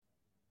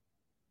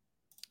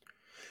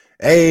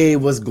Hey,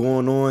 what's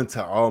going on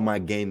to all my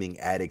gaming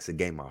addicts and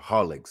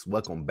gamerholics?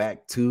 Welcome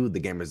back to the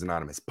Gamers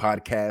Anonymous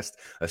Podcast,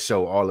 a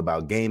show all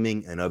about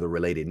gaming and other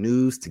related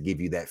news to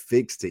give you that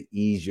fix to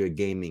ease your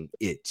gaming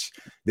itch.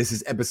 This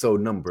is episode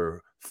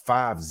number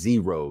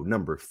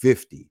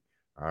 50.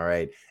 All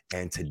right.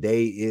 And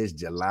today is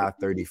July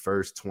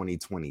 31st,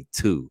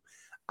 2022.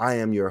 I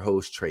am your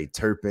host, Trey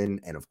Turpin.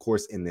 And of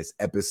course, in this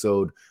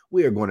episode,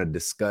 we are going to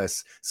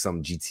discuss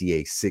some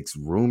GTA 6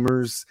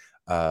 rumors.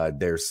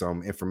 There's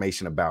some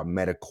information about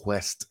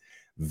MetaQuest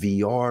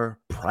VR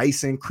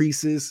price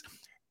increases.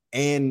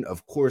 And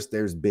of course,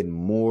 there's been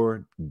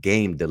more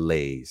game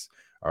delays.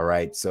 All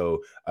right.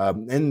 So,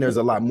 and there's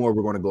a lot more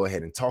we're going to go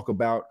ahead and talk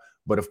about.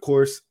 But of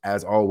course,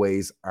 as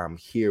always, I'm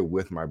here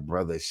with my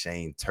brother,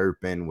 Shane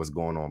Turpin. What's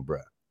going on,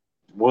 bruh?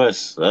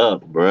 What's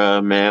up,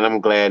 bruh, man? I'm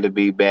glad to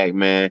be back,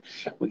 man.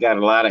 We got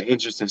a lot of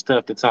interesting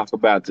stuff to talk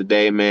about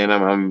today, man.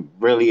 I'm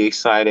really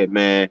excited,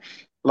 man.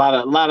 A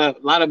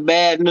lot of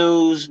bad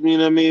news, you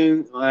know what I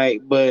mean?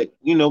 But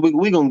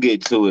we gonna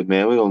get to it,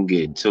 man. We're gonna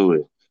get to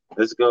it.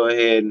 Let's go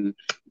ahead and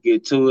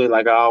get to it.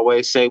 Like I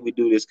always say, we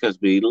do this because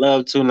we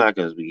love to, not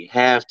because we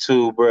have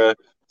to, bruh.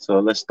 So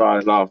let's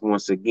start it off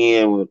once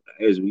again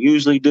as we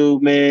usually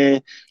do,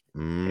 man.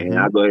 And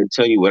I'll go ahead and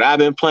tell you what I've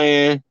been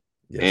playing.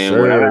 Yes, And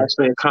sir. what I've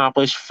actually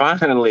accomplished,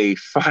 finally,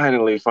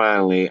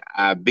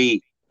 I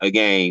beat a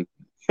game.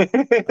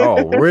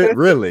 Oh,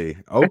 really?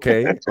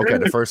 Okay.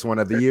 The first one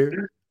of the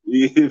year.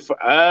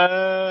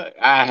 I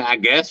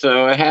guess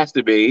so. It has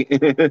to be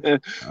because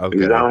I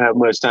don't have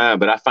much time.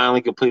 But I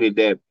finally completed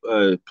that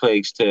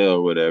Plague's Tale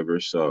or whatever.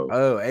 So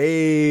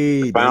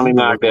Hey, finally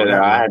knocked that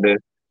out. I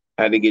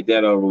had to get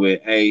that over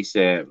with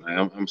ASAP.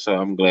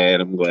 I'm glad.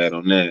 I'm glad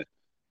on that.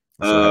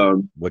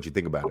 So what'd you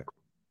think about it?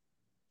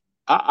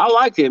 I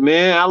liked it,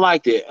 man. I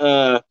liked it.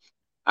 I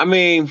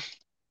mean,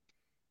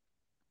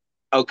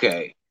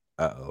 okay.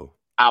 Uh-oh.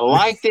 I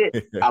liked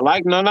it. No. I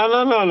like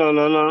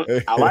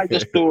the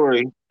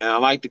story and I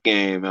like the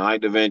game and I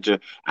like the adventure.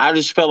 I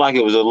just felt like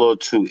it was a little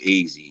too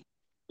easy.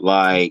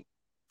 Like,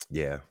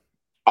 yeah,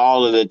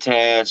 all of the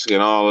tasks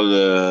and all of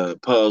the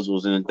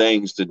puzzles and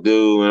things to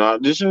do,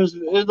 and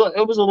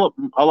it was a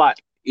lot.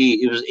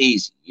 It was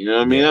easy, you know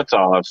what I mean? That's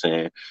all I'm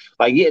saying.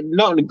 Like, yeah,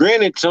 no.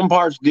 Granted, some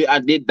parts I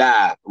did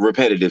die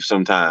repetitive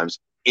sometimes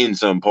in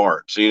some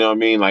parts. You know what I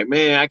mean? Like,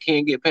 man, I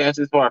can't get past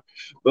this part.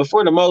 But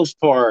for the most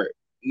part,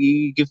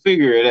 you can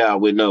figure it out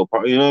with no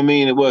part. You know what I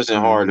mean? It wasn't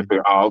hard to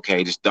figure. Oh,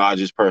 okay, just dodge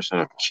this person,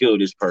 or kill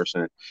this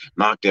person,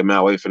 knock them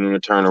out, wait for them to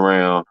turn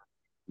around,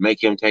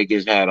 make him take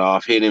his hat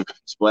off, hit him,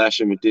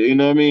 splash him with the, you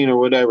know what I mean, or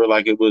whatever.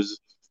 Like it was.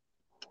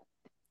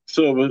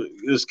 So it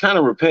was kind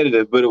of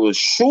repetitive, but it was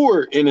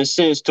short in a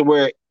sense to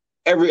where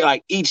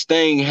each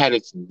thing had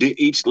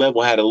each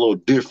level had a little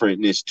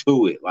differentness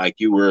to it. Like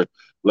you were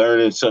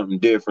learning something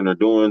different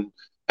or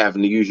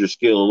having to use your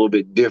skill a little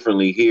bit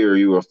differently here.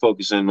 You were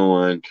focusing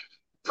on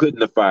putting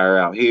the fire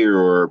out here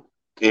or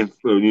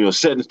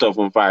setting stuff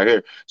on fire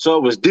here. So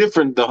it was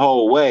different the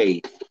whole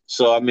way.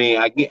 So I mean,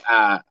 I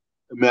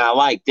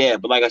like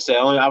that, but like I said,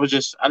 I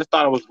just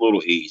thought it was a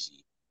little easy.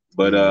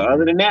 But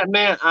other than that,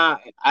 man, I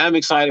am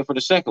excited for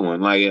the second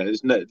one. Like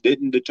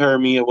didn't deter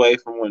me away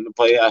from wanting to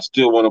play it. I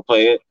still want to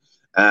play it.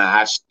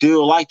 I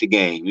still like the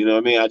game. You know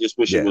what I mean? I just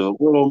wish it was a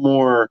little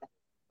more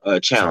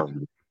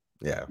challenging.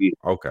 Yeah.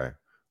 Okay.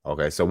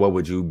 So what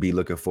would you be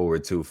looking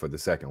forward to for the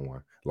second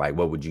one? Like,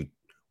 what would you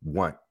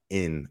want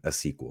in a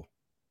sequel?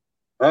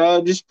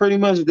 Just pretty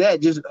much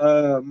that. Just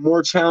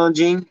more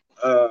challenging.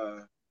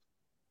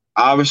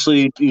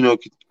 Obviously,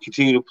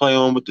 continue to play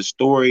on with the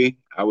story.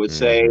 I would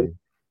say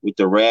with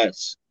the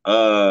rats.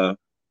 I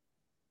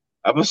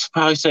would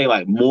probably say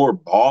like more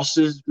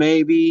bosses,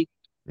 maybe,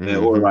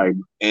 or like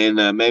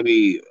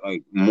maybe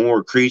like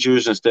more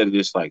creatures instead of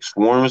just like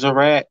swarms of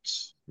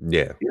rats.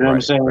 Yeah, you know what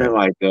I'm saying?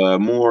 Right.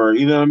 Like more,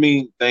 you know what I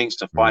mean? Things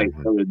to fight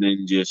other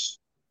than just,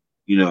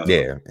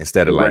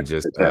 instead of like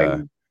just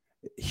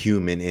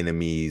human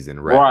enemies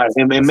and rats.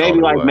 Right, and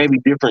maybe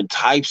different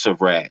types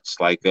of rats,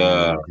 like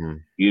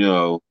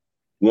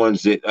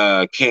ones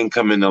that can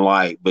come into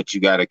light, but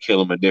you got to kill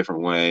them a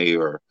different way,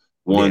 or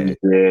ones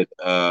that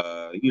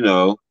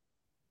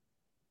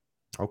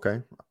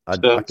Okay.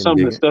 Some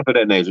of the stuff of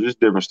that nature,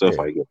 just different stuff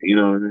like that. You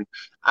know what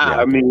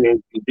I mean? I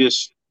mean, it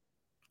just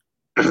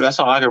that's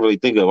all I can really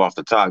think of off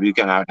the top.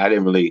 I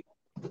didn't really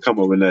come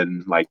up with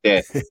nothing like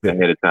that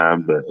ahead of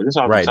time, but it's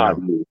off the top.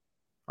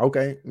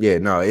 Okay. Yeah,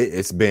 no,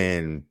 it's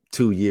been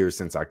 2 years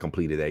since I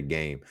completed that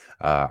game.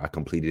 I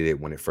completed it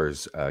when it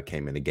first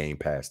came into Game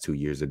Pass 2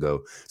 years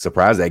ago.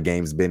 Surprised that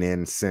game's been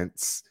in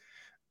since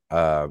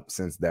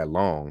that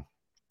long,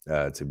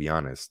 to be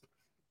honest.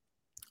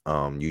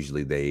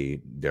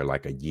 Usually they're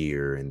like a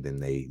year and then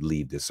they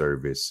leave the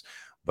service.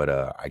 But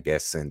I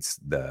guess since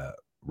the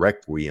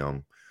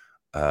Requiem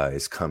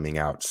is coming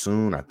out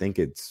soon, I think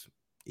it's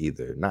I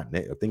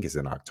think it's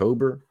in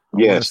October. I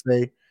want to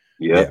say.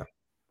 Yeah.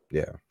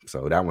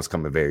 So that one's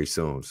coming very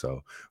soon. So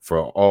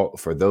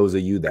for those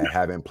of you that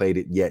haven't played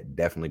it yet,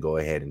 definitely go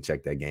ahead and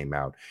check that game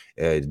out.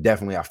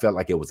 Definitely, I felt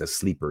like it was a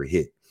sleeper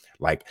hit.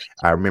 Like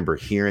I remember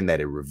hearing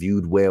that it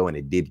reviewed well and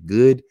it did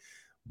good,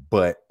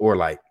 or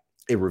like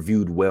it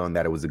reviewed well and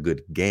that it was a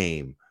good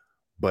game.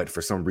 But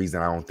for some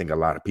reason, I don't think a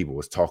lot of people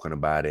was talking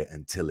about it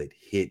until it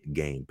hit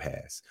Game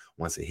Pass.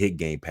 Once it hit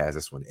Game Pass,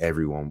 that's when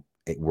everyone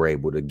were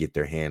able to get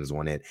their hands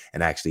on it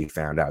and actually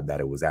found out that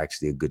it was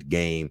actually a good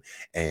game.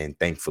 And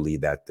thankfully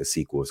that the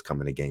sequel is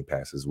coming to Game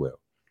Pass as well.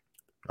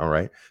 All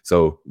right.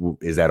 So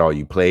is that all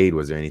you played?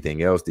 Was there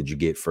anything else? Did you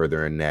get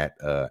further in that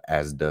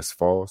As Dusk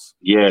Falls?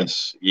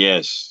 Yes.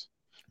 Yes,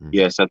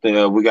 I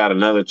think we got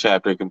another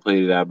chapter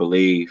completed, I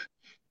believe.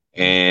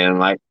 And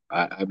like,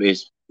 I mean,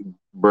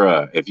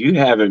 bruh, if you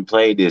haven't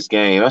played this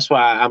game, that's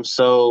why I'm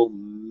so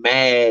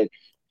mad.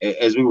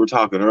 As we were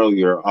talking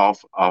earlier,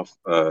 off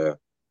the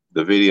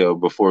video,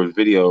 before the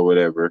video or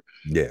whatever.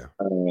 Yeah.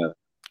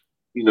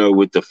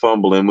 With the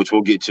fumbling, which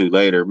we'll get to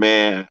later,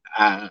 man.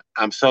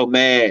 I'm so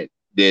mad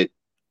that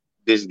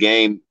this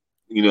game,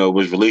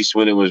 was released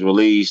when it was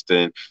released,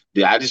 and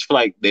I just feel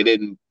like they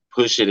didn't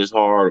push it as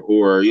hard,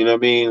 or you know what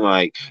I mean.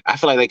 Like I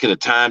feel like they could have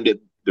timed it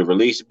the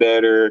release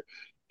better.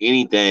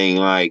 Anything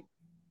like,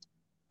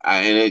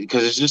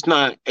 because it's just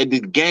not. The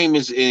game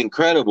is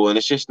incredible, and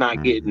it's just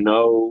not getting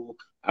no.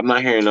 I'm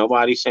not hearing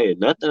nobody say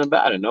nothing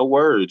about it. No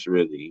words,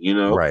 really.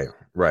 Right.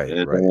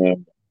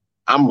 And,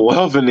 I'm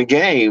loving the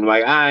game.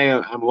 Like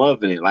I'm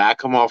loving it. Like I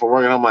come off of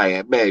work and I'm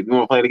like, babe, you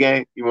want to play the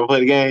game? You want to play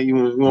the game? You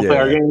want to play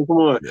our game? Come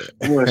on,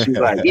 come on. She's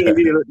like,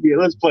 yeah,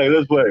 let's play. I'm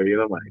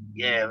like,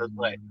 yeah, let's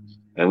play.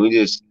 And we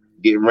just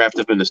getting wrapped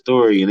up in the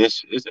story, and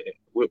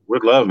we're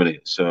loving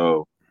it.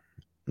 So,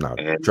 no,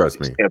 trust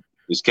me,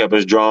 it's kept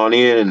us drawn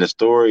in, and the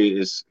story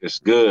is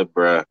good,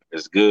 bro.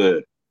 It's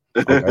good.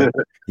 Okay.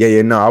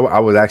 Yeah. No, I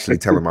was actually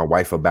telling my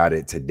wife about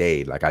it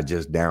today. Like I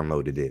just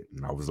downloaded it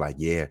and I was like,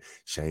 yeah,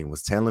 Shane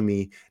was telling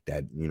me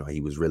that, he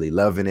was really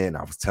loving it. And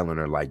I was telling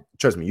her, like,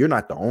 trust me, you're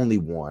not the only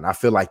one. I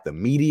feel like the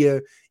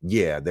media,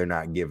 they're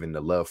not giving the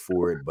love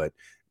for it, but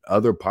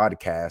other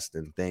podcasts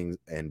and things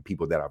and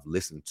people that I've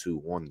listened to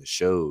on the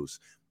shows,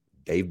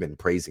 they've been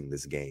praising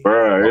this game.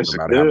 Bro, it's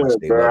about good, how much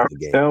they bro. love the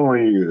game. I'm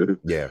telling you.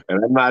 Yeah.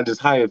 And I'm not just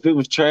hyped. If it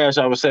was trash,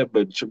 I would say,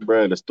 but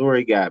bro, the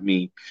story got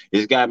me.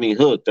 It's got me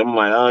hooked. I'm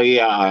like, oh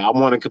yeah, I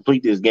want to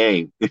complete this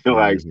game.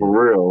 Like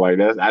for real. Like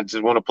I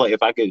just want to play.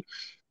 If I could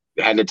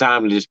had the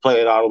time to just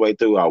play it all the way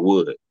through, I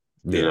would.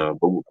 Yeah.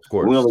 But of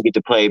course. We only get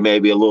to play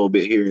maybe a little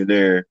bit here and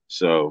there.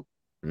 So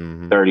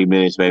 30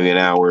 minutes, maybe an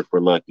hour if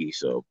we're lucky.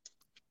 So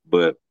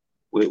but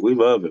we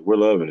love it. We're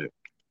loving it.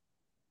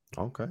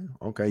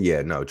 Okay.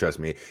 Yeah, no, trust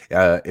me.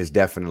 It's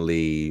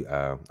definitely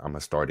I'm gonna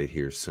start it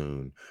here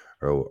soon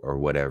or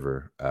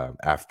whatever.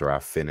 After I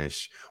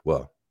finish.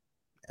 Well,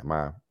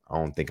 I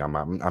don't think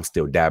I'm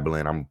still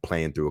dabbling. I'm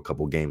playing through a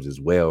couple games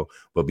as well.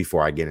 But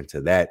before I get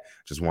into that,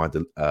 just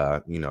wanted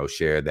to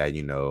share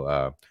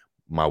that,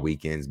 my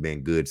weekend's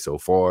been good so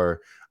far.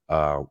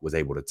 Was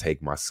able to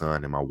take my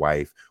son and my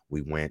wife.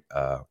 We went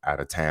out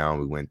of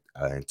town. We went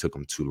and took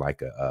them to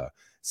like a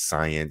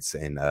science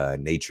and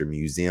nature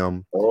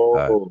museum.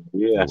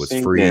 Yeah, it was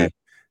free. That.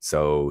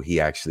 So he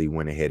actually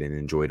went ahead and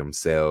enjoyed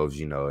themselves.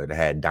 It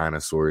had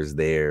dinosaurs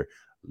there.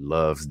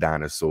 Loves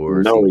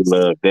dinosaurs. No, he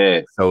loved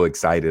that. So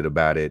excited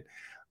about it.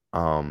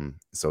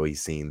 So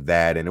he's seen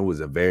that, and it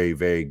was a very,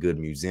 very good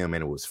museum,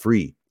 and it was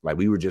free. Like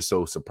we were just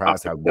so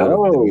surprised how good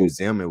of the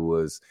museum it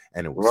was,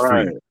 and it was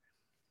free.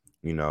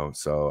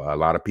 So a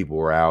lot of people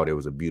were out. It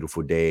was a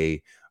beautiful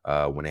day.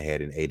 Went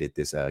ahead and ate at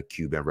this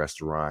Cuban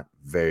restaurant.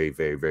 Very,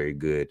 very, very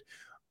good.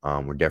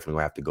 We're definitely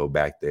gonna have to go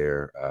back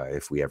there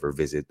if we ever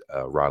visit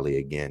Raleigh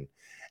again.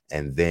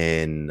 And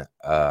then,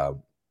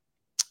 and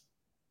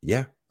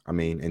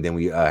then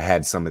we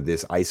had some of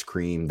this ice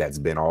cream that's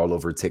been all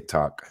over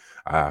TikTok.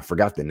 I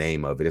forgot the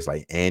name of it. It's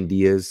like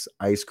Andia's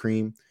ice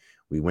cream.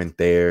 We went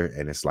there,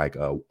 and it's like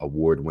a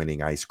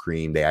award-winning ice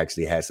cream. They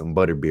actually had some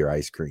butterbeer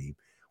ice cream.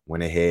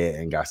 Went ahead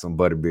and got some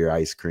butterbeer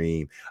ice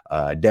cream.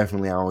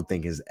 Definitely, I don't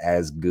think is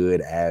as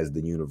good as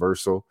the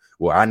Universal.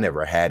 Well, I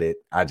never had it.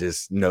 I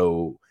just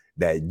know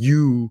that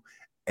you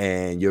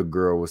and your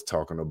girl was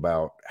talking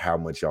about how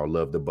much y'all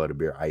love the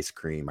butterbeer ice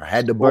cream. I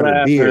had the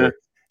butterbeer,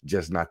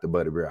 just not the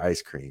butterbeer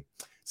ice cream.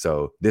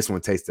 So this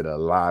one tasted a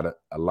lot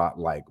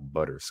like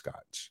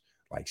butterscotch,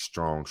 like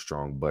strong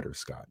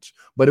butterscotch.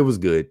 But it was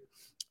good.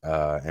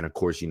 And of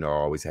course, I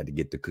always had to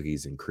get the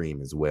cookies and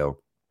cream as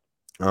well.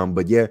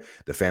 But yeah,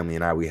 the family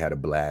and we had a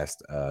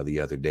blast the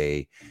other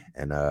day,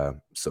 and I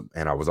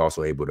was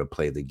also able to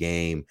play the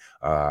game.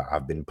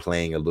 I've been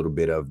playing a little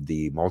bit of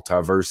the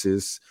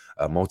multiverses,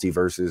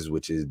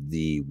 which is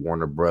the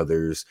Warner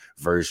Brothers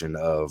version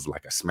of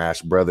like a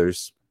Smash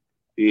Brothers.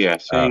 Yeah,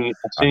 I've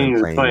been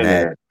playing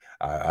that.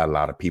 A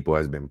lot of people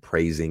has been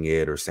praising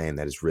it or saying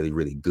that it's really,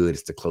 really good.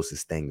 It's the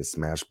closest thing to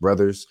Smash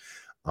Brothers.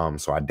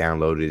 So I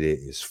downloaded it.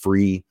 It's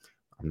free.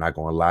 I'm not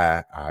gonna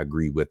lie, I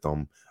agree with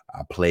them.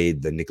 I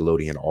played the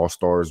Nickelodeon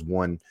All-Stars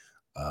one.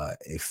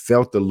 It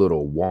felt a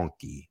little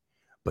wonky,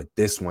 but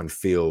this one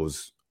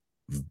feels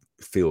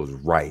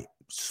right,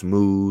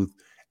 smooth,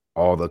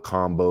 all the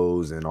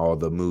combos and all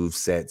the move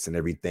sets and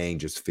everything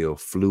just feel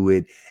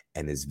fluid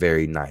and it's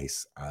very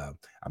nice.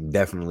 I'm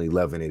definitely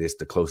loving it. It's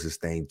the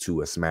closest thing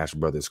to a Smash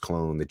Brothers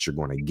clone that you're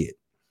going to get.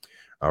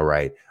 All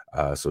right.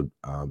 I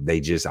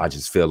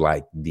just feel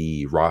like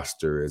the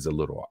roster is a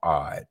little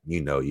odd.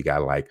 You know, you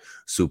got like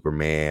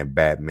Superman,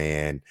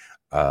 Batman,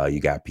 you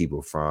got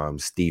people from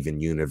Steven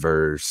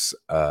Universe,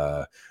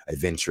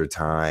 Adventure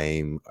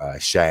Time,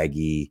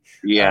 Shaggy,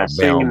 Yeah, I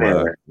seen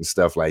Velma, that and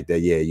stuff like that.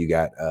 Yeah, you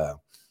got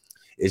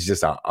it's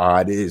just an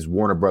odd, it is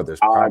Warner Brothers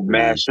odd property.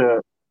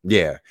 mashup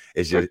Yeah, of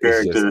it's just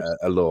characters.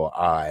 a little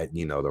odd,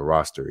 you know, the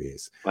roster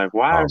is. Like,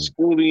 why are Um,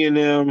 Scooby and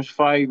them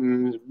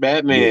fighting Yeah,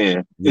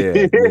 Batman?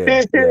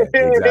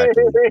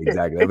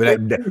 exactly. But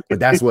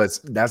that's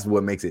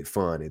what makes it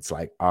fun. It's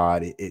like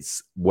odd.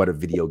 It's what a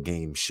video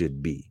game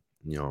should be.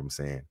 You know what I'm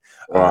saying?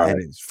 And Right.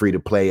 it's free to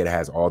play. It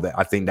has all that.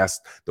 I think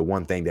that's the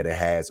one thing that it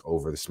has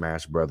over the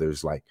Smash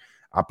Brothers. Like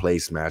I play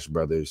Smash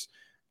Brothers.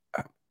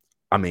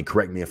 I mean,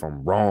 correct me if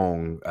I'm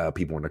wrong,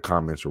 people in the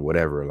comments or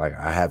whatever. Like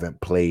I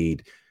haven't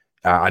played.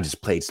 I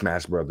just played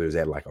Smash Brothers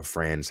at like a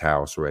friend's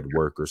house or at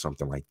work or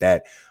something like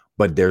that.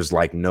 But there's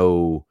like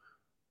no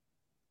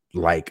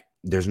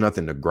there's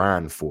nothing to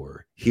grind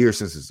for here.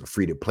 Since it's a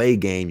free to play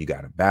game, you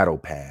got a battle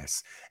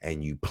pass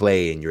and you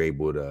play and you're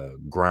able to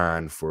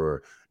grind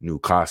for new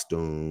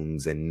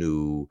costumes and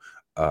new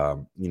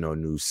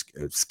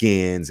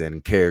skins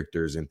and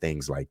characters and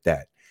things like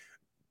that.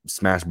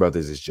 Smash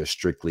Brothers is just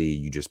strictly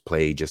you just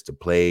play just to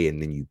play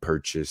and then you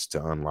purchase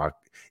to unlock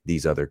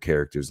these other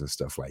characters and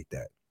stuff like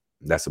that.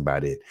 That's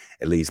about it,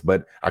 at least.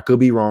 But I could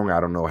be wrong. I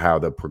don't know how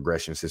the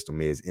progression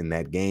system is in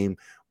that game,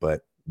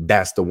 but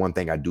that's the one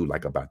thing I do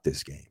like about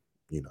this game,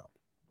 you know.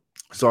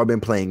 So I've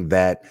been playing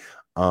that.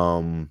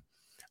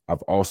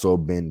 I've also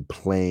been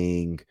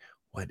playing,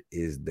 what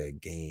is the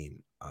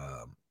game?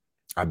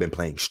 I've been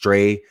playing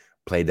Stray,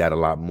 played that a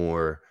lot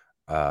more.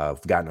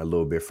 I've gotten a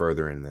little bit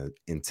further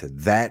into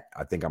that.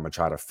 I think I'm gonna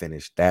try to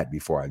finish that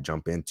before I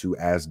jump into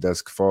As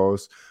Dusk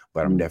Falls,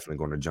 but I'm definitely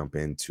going to jump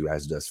into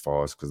As Dusk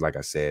Falls because, like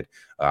I said,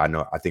 I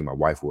think my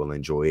wife will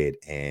enjoy it,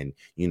 and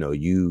you know,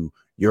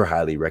 you're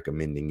highly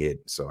recommending it,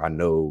 so I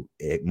know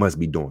it must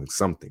be doing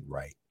something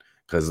right.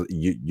 Because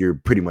you're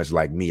pretty much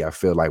like me. I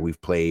feel like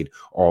we've played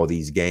all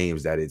these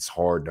games that it's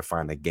hard to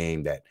find a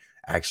game that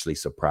actually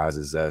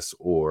surprises us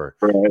or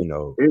Right.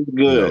 It's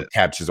good.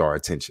 captures our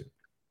attention.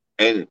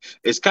 And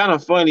it's kind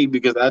of funny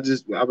because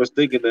I was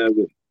thinking of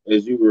it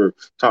as you were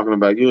talking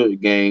about your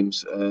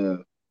games.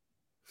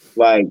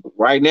 Like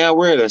right now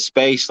we're at a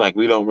space like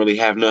we don't really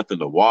have nothing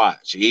to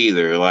watch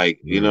either. Like,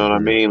 you know what I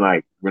Mm-hmm. mean?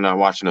 Like we're not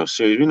watching no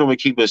series. We normally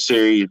keep a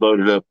series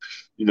loaded up,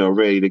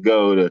 ready to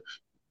go to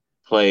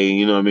play,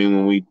 you know what I mean,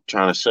 when we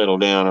trying to settle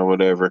down or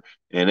whatever.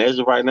 And as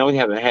of right now, we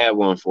haven't had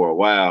one for a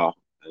while.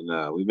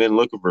 And we've been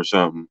looking for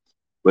something.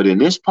 But then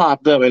this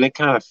popped up and it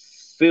kind of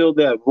filled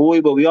that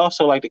void. But we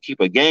also like to keep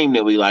a game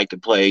that we like to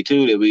play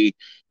too, that we,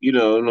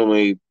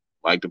 normally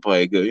like to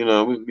play good.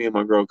 Me and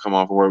my girl come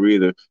off of where we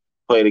either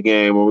play the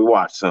game or we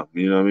watch something,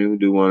 you know what I mean? We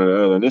do one or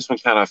the other. And this one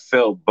kind of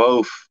feel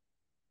both,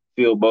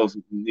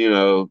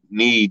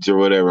 needs or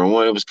whatever. And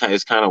one,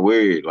 it's kind of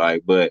weird,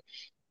 but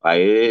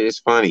it's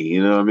funny,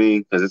 you know what I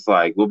mean? Because it's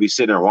like we'll be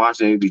sitting there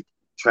watching, and be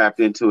trapped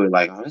into it,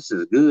 like, oh, this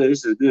is good,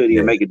 this is good. You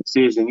Yeah, make a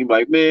decision, you be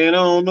like, man, I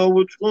don't know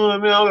which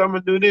one, man. I'm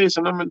gonna do this,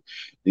 and then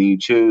you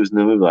choose, and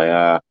then we like,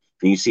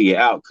 then you see your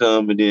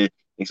outcome, and then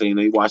next thing you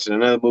know, you're watching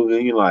another movie,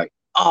 and you're like,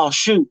 oh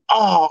shoot,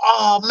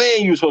 oh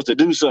man, you were supposed to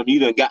do something.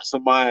 You done got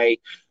somebody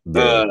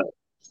yeah. uh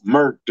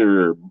murked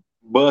or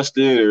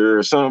busted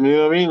or something, you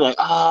know what I mean? Like,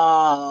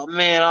 oh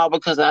man, all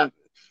because I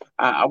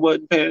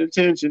wasn't paying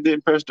attention,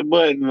 didn't press the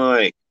button,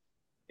 like.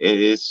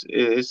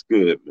 It's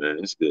good, man.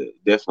 It's good.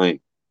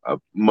 Definitely a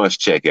must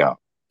check out.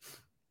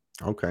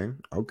 Okay.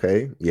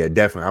 Yeah,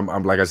 definitely.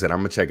 I'm like I said, I'm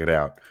gonna check it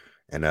out,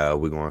 and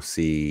we're gonna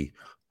see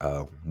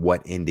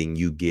what ending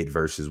you get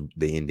versus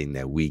the ending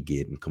that we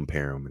get and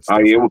compare them and Oh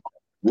stuff yeah, like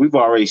we've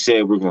already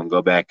said we're gonna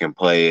go back and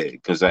play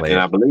it play it.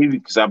 I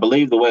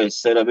believe the way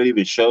it's set up, it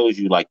even shows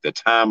you like the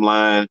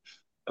timeline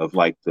of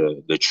like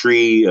the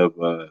tree of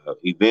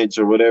events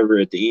or whatever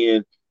at the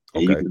end,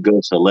 and you Okay. can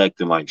go select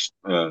and like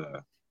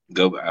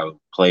go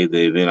play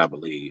the event. I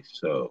believe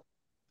so.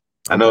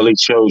 I know Okay. it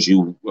shows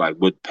you like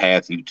what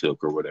path you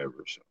took or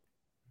whatever. So.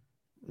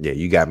 Yeah,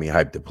 you got me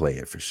hyped to play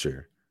it for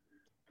sure.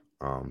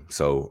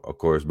 So of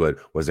course, but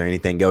was there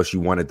anything else you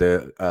wanted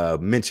to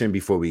mention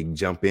before we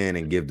jump in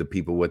and give the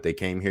people what they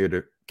came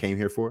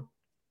here for?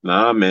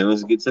 Nah, man,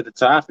 let's get to the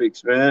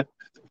topics, man.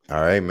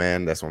 All right,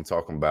 man. That's what I'm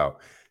talking about.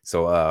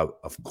 So,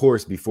 of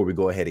course, before we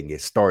go ahead and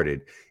get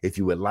started, if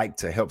you would like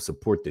to help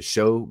support the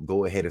show,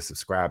 go ahead and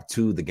subscribe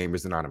to the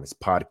Gamers Anonymous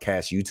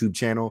Podcast YouTube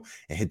channel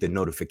and hit the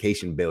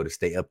notification bell to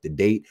stay up to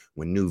date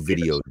when new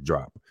videos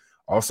drop.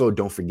 Also,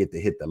 don't forget to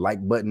hit the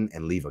like button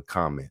and leave a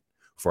comment.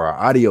 For our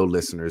audio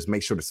listeners,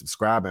 make sure to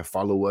subscribe and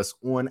follow us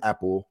on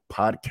Apple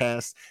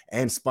Podcasts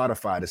and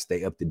Spotify to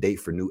stay up to date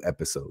for new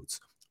episodes.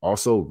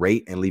 Also,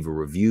 rate and leave a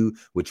review,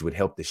 which would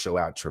help the show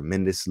out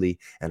tremendously.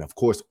 And of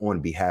course, on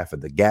behalf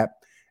of the Gap,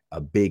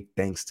 a big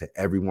thanks to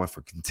everyone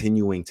for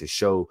continuing to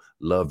show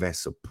love and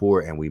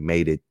support. And we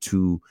made it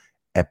to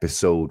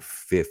episode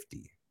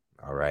 50.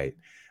 All right.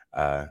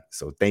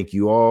 So thank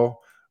you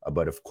all.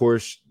 But of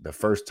course, the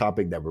first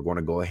topic that we're going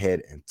to go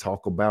ahead and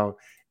talk about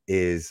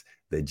is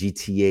the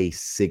GTA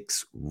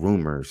 6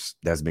 rumors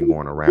that's been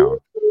going around.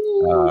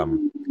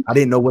 I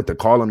didn't know what to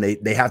call them.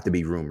 They have to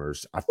be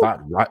rumors. I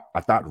thought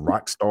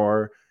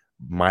Rockstar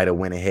might have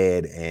went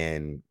ahead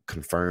and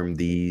confirmed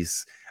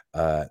this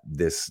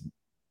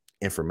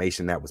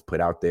information that was put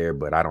out there,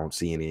 but I don't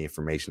see any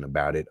information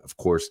about it. Of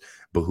course,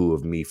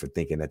 behoove me for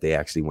thinking that they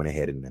actually went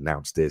ahead and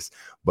announced this,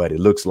 but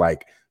it looks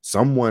like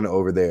someone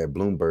over there at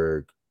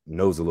Bloomberg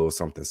knows a little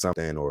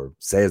something, or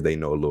says they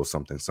know a little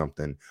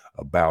something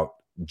about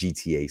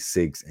GTA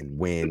 6 and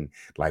when,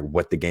 like,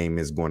 what the game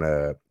is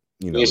gonna,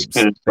 it's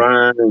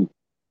confirmed.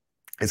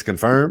 It's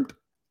confirmed.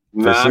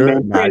 For sure. I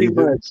mean, pretty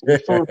much.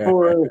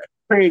 For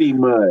pretty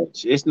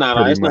much. It's not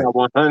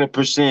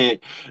 100%,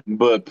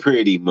 but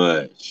pretty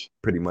much.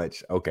 Pretty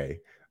much. Okay.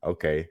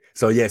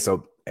 So yeah,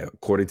 so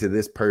according to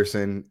this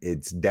person,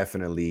 it's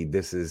definitely,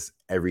 this is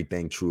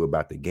everything true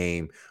about the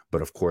game.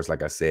 But of course,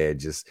 like I said,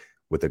 just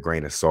with a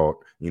grain of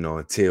salt,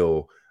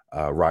 until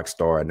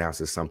Rockstar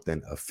announces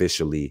something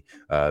officially,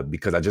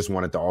 because I just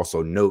wanted to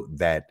also note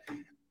that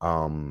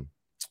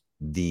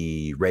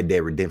the Red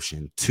Dead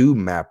Redemption 2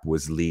 map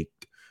was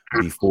leaked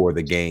before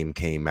the game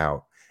came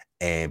out,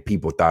 and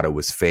people thought it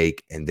was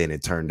fake, and then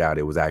it turned out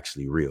it was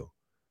actually real.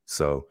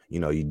 So,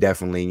 you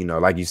definitely,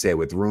 like you said,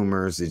 with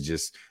rumors, it's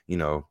just,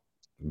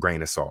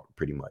 grain of salt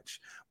pretty much.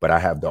 But I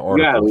have the article.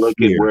 You gotta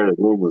look at where the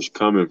rumors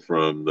coming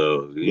from,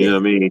 though. You know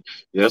what I mean?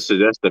 That's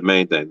the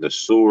main thing, the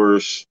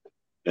source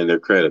and their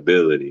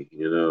credibility,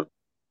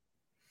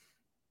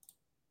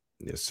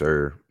 Yes,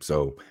 sir.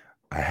 So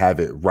I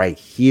have it right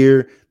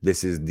here.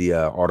 This is the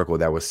article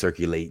that was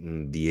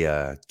circulating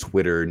the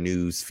Twitter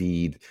news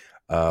feed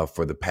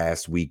for the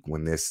past week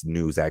when this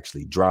news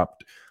actually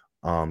dropped.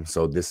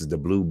 So this is the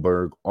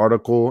Bloomberg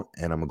article,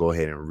 and I'm gonna go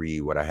ahead and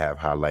read what I have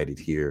highlighted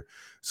here.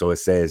 So it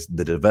says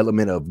the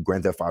development of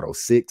Grand Theft Auto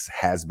 6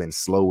 has been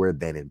slower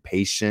than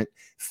impatient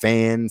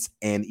fans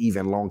and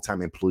even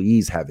longtime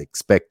employees have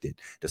expected,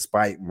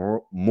 despite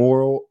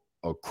morale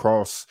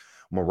across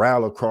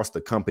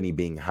the company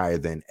being higher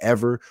than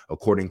ever,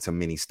 according to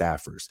many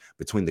staffers.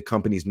 Between the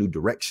company's new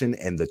direction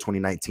and the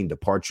 2019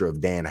 departure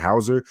of Dan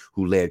Houser,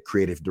 who led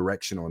creative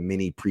direction on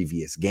many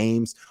previous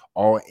games,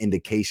 all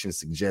indications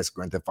suggest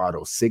Grand Theft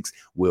Auto 6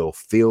 will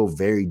feel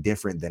very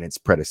different than its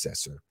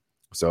predecessor.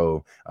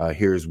 So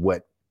here's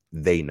what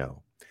they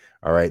know.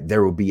 All right,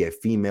 there will be a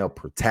female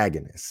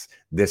protagonist.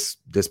 This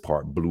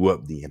part blew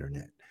up the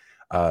internet.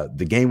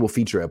 The game will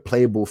feature a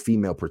playable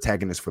female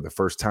protagonist for the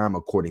first time,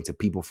 according to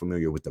people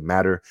familiar with the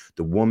matter.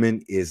 The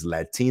woman is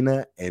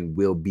Latina and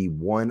will be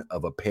one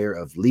of a pair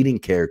of leading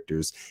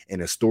characters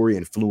in a story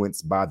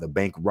influenced by the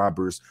bank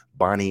robbers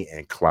Bonnie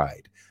and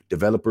Clyde.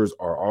 Developers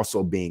are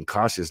also being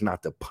cautious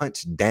not to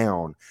punch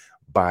down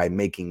by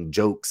making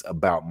jokes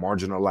about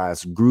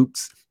marginalized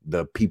groups,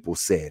 the people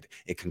said,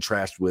 in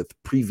contrast with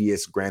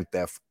previous Grand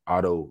Theft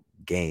Auto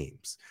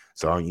games.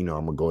 So, I'm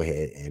going to go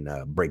ahead and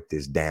break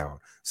this down.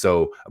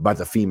 So about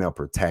the female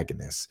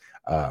protagonist,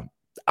 I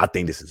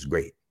think this is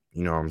great.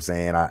 You know what I'm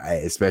saying? I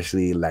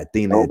especially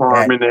Latina.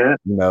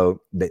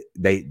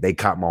 They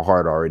caught my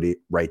heart already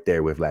right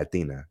there with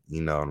Latina.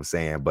 You know what I'm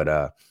saying? But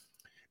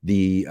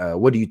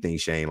what do you think,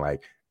 Shane?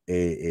 Like,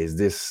 is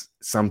this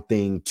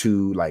something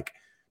to, like,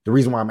 the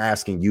reason why I'm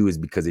asking you is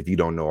because if you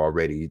don't know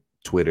already,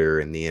 Twitter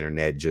and the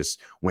internet just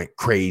went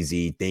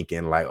crazy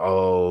thinking like,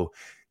 oh,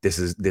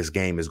 this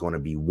game is going to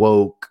be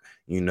woke.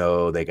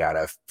 They got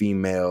a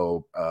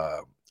female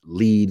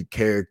lead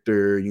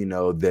character.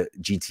 The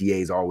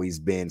GTA's always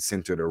been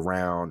centered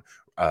around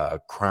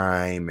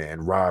crime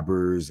and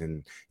robbers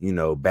and,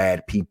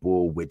 bad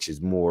people, which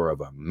is more of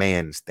a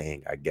man's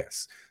thing, I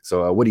guess.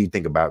 So what do you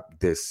think about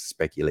this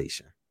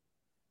speculation?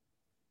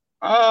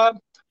 I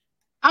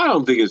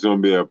don't think it's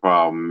going to be a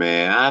problem,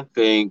 man. I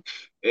think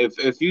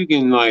if you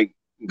can, like,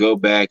 go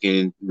back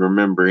and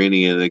remember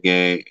any of the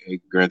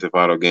Grand Theft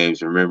Auto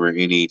games, remember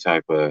any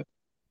type of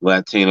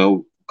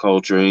Latino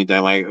culture,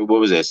 anything like, what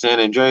was that, San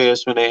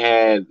Andreas, when they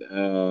had,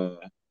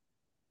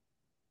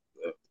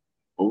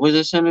 what was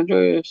it, San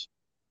Andreas?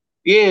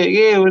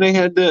 Yeah, when they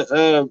had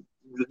the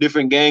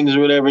different gangs or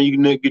whatever,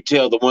 you could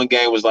tell the one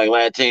gang was like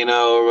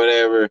Latino or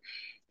whatever,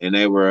 and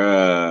they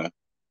were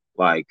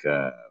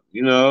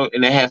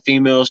and they had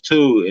females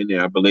too in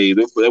there, I believe.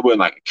 It wasn't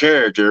like a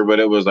character, but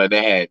it was like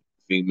they had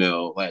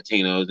female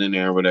Latinos in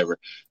there or whatever.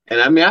 And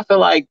I feel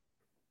like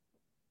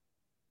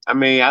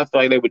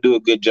they would do a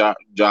good job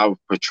of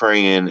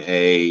portraying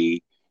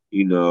a,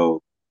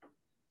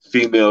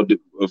 female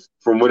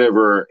from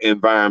whatever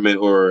environment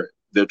or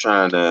they're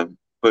trying to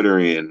put her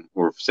in,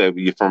 or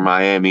say from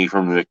Miami,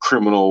 from the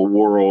criminal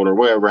world or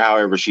wherever,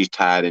 however she's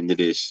tied into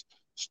this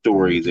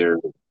story they're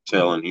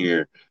telling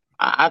here.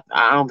 I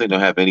don't think they'll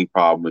have any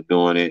problem with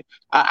doing it.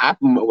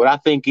 What I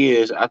think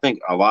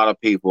a lot of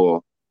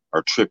people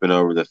are tripping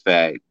over the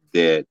fact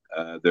that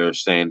they're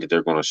saying that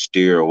they're going to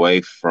steer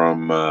away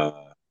from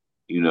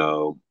you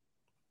know,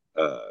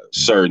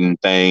 certain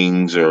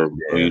things, or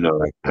Yeah, you know,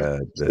 like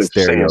the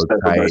saying stuff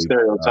about stereotype,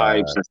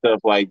 stereotypes and stuff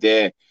like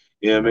that.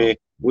 You know what I mean?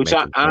 Which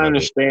making I fun of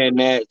it. understand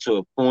that to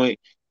a point,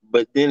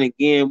 but then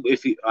again,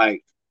 if you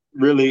like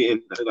really,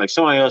 and like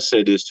somebody else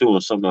said this too,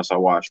 and something else I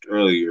watched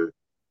earlier,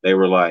 they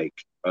were like,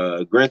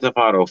 Grand Theft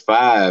Auto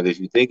 5, if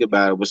you think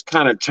about it, was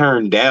kind of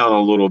turned down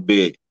a little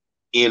bit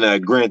in a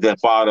Grand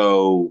Theft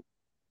Auto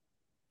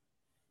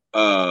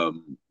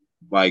um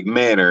like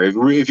manner.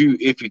 If you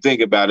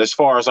think about it, as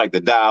far as like the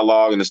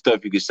dialogue and the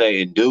stuff you could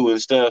say and do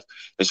and stuff,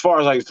 as far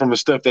as like from the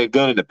stuff they've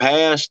done in the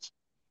past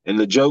and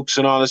the jokes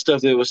and all the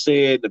stuff that was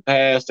said in the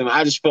past, and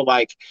I just felt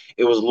like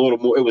it was a little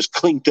more, it was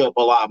cleaned up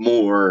a lot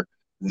more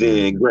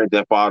than Mhm. Grand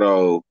Theft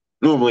Auto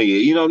normally.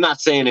 You know, not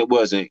saying it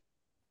wasn't,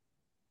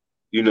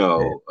 you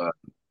Yeah, know, uh,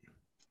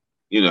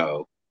 you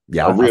know,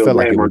 a yeah. I real felt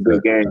like game it or a was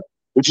good game.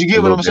 But you a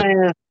get what little I'm bit.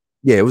 saying?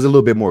 Yeah, it was a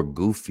little bit more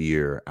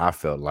goofier. I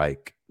felt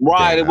like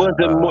Right. than It wasn't.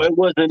 It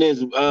wasn't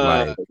as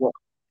like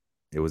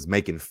it was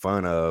making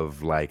fun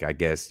of, like, I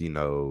guess,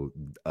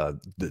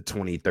 the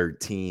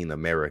 2013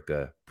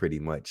 America pretty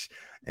much,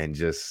 and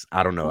just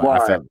I don't know. I right.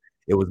 felt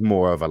it was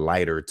more of a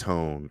lighter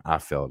tone. I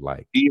felt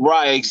like,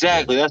 Right,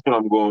 yeah. exactly. That's what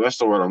I'm going. That's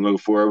the word I'm looking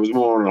for. It was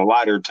more on a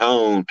lighter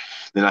tone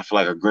than I feel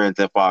like a Grand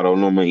Theft Auto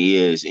normally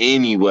is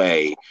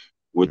anyway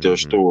with their Hmm.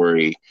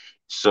 story.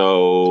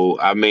 So,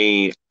 I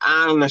mean,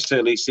 I don't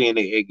necessarily seeing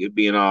it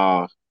being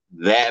all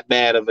that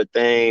bad of a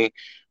thing,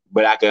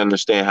 but I can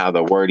understand how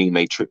the wording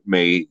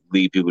may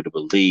lead people to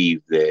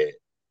believe that,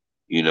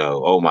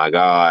 oh my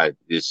God,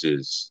 this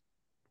is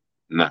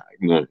not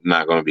going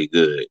to be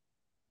good.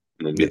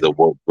 Going to be Yeah, the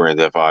woke Grand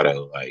Theft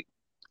Auto. Like,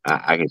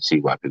 I can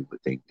see why people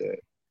would think that.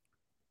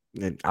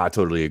 and I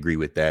totally agree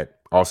with that.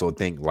 Also,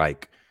 think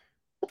like,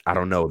 I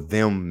don't know,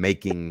 them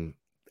making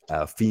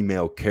a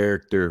female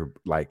character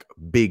like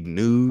big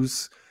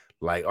news,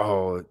 like,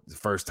 oh, the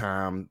first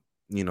time,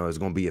 it's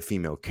going to be a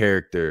female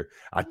character.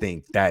 I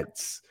think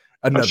that's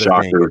A another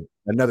thing, shocker.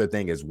 another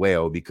thing as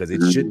well, because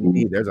it shouldn't Mhm.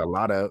 be. There's a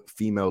lot of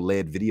female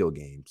led video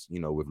games,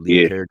 with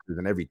lead Yeah, characters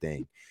and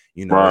everything.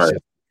 right.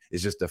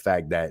 It's just the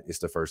fact that it's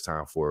the first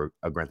time for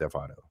a Grand Theft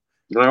Auto.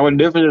 Now, You what know,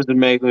 difference does it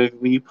make when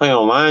you play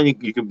online?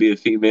 You can be a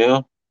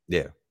female.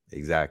 yeah,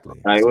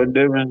 exactly. Like, what So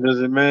difference does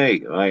it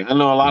make? Like, I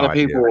know a lot no of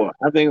idea. people.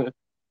 I think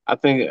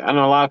I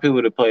know a lot of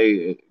people that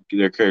play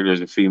their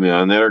characters as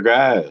female, and they're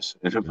guys,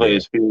 and they play Yeah,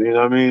 as female. You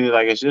know what I mean?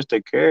 Like, it's just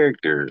a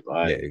character.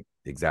 yeah, Like,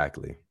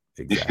 exactly,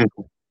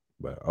 exactly.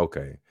 But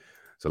okay,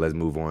 so let's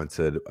move on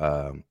to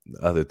the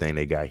other thing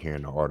they got here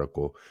in the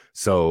article.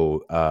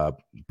 So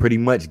pretty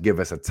much give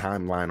us a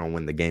timeline on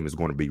when the game is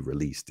going to be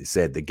released. It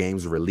said the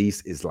game's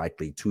release is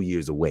likely 2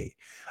 years away.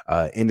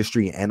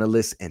 Industry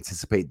analysts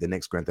anticipate the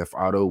next Grand Theft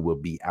Auto will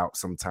be out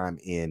sometime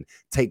in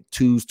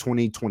Take-Two's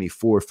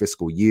 2024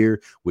 fiscal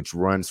year, which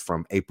runs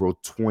from April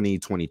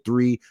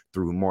 2023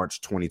 through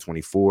March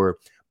 2024.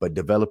 But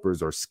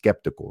developers are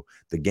skeptical.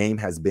 The game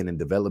has been in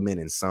development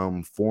in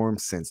some form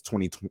since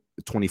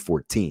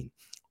 2014.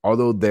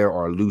 Although there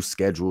are loose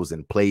schedules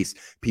in place,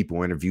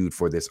 people interviewed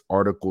for this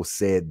article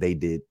said they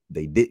didn't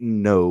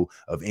know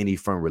of any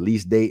firm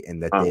release date,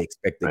 and that they oh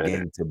expect the man,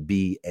 game to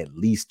be at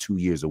least 2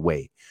 years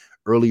away.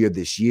 Earlier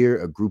this year,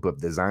 a group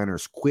of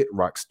designers quit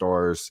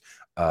Rockstar's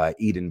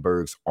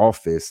Edinburgh's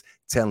office,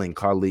 telling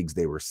colleagues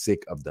they were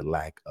sick of the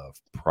lack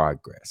of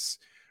progress.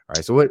 All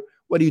right, so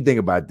what do you think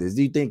about this?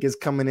 Do you think it's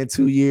coming in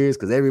 2 years?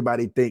 Because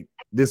everybody think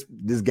this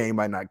game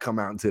might not come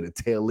out until the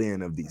tail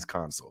end of these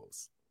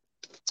consoles.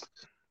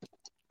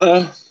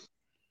 uh,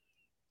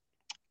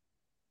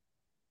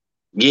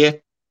 yeah,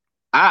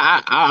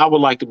 I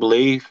would like to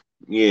believe.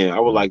 Yeah, I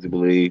would like to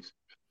believe.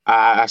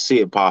 I see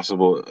it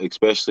possible,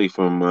 especially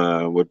from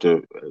what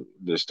the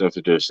stuff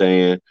that they're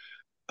saying.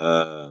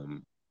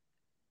 Um,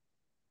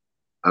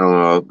 I don't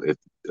know if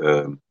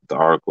the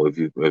article, if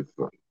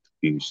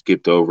you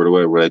skipped over the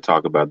way where they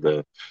talk about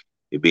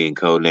it being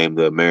codenamed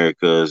the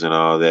Americas and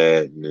all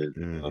that,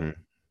 Mm-hmm.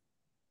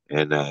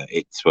 and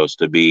it's supposed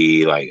to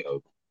be like a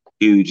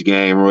huge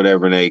game or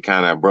whatever, and they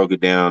kind of broke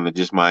it down to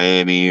just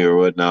Miami or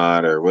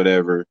whatnot or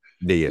whatever.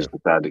 Yeah, Just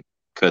decided to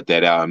cut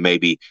that out and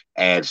maybe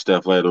add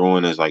stuff later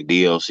on as like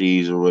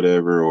DLCs or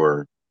whatever,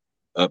 or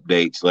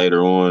updates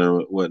later on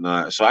or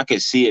whatnot. So I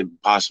could see it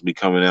possibly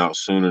coming out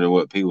sooner than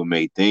what people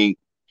may think.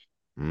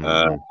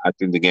 mm-hmm. I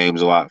think the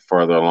game's a lot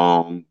further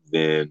along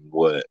than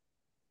what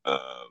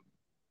uh,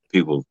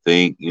 people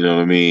think. You know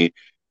what I mean?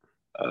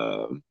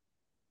 Um,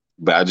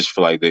 but I just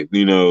feel like that.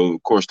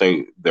 Of course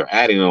they're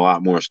adding a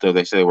lot more stuff.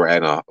 They say we're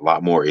adding a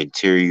lot more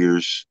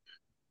interiors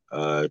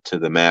to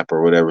the map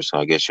or whatever. So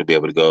I guess you'll be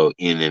able to go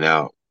in and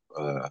out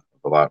a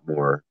lot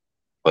more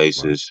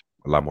Right. places,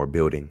 A lot more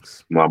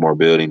buildings. a lot more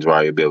buildings,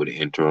 right? You'll be able to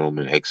enter them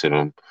and exit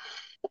them,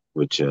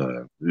 which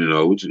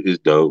is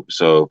dope.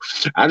 So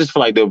I just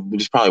feel like they're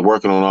just probably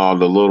working on all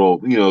the little,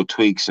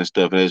 tweaks and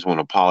stuff, and they just want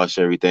to polish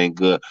everything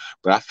good.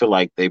 But I feel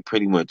like they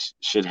pretty much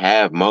should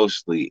have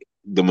mostly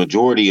the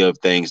majority of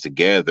things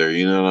together.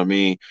 You know what I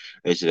mean?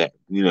 They should have,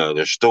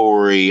 their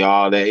story,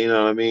 all that. You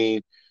know what I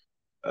mean?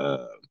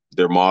 Uh,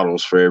 their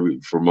models for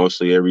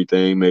mostly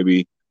everything,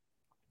 maybe.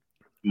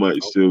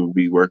 might still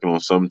be working on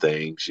some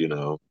things,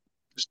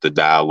 just the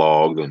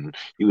dialogue, and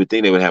you would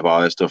think they would have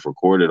all that stuff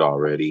recorded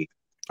already.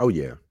 Oh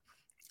yeah.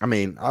 I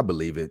mean, I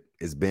believe it.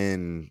 It's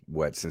been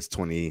what, since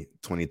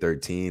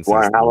 2013,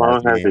 Why? since the How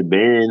last long has game. it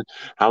been?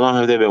 How long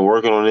have they been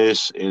working on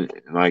this? And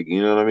like,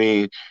 you know what I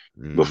mean?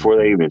 Before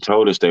they Mhm. even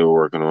told us they were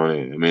working on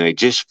it. I mean, they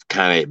just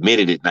kind of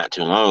admitted it not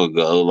too long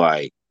ago,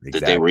 like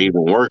that they were Exactly.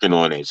 even working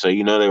on it. So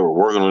they were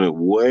working on it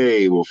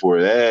way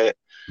before that.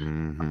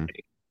 Hmm.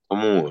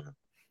 Come on.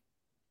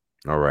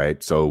 All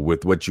right. So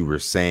with what you were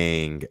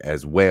saying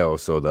as well,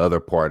 so the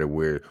other part of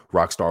where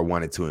Rockstar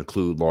wanted to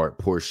include large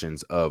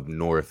portions of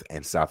North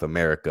and South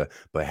America,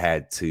 but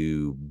had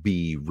to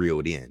be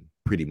reeled in,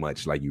 pretty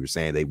much like you were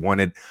saying. They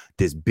wanted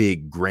this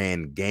big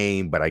grand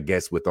game, but I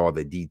guess with all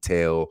the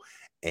detail,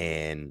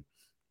 and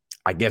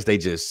I guess they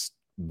just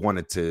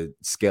wanted to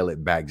scale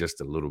it back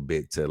just a little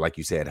bit to, like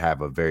you said, have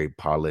a very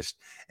polished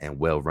and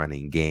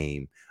well-running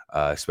game,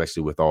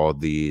 especially with all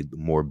the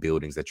more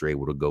buildings that you're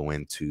able to go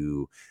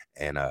into.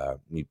 And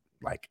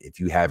like, if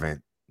you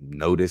haven't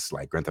noticed,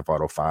 like Grand Theft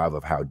Auto 5,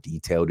 of how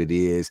detailed it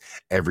is,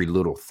 every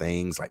little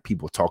things, like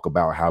people talk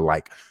about how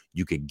like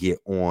you could get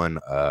on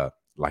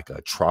like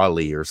a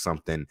trolley or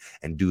something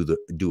and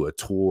do a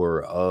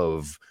tour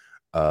of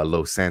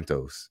Los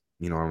Santos.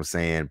 You know what I'm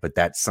saying? But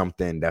that's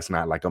something that's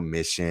not like a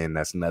mission.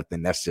 That's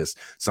nothing. That's just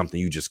something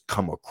you just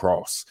come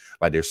across.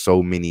 Like, there's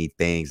so many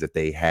things that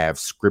they have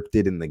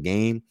scripted in the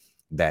game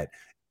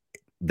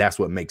that's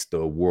what makes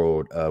the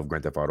world of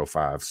Grand Theft Auto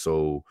 5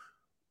 so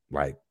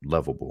like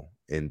lovable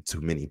and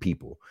to many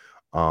people.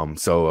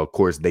 So of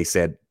course they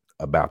said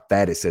about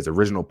that, it says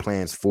original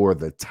plans for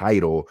the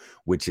title,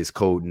 which is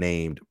code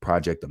named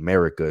Project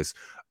Americas,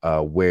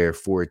 were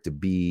for it to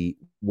be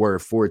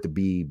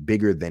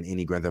bigger than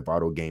any Grand Theft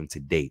Auto game to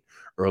date.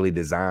 Early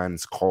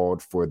designs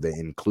called for the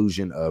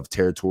inclusion of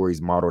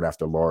territories modeled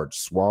after large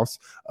swaths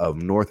of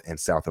North and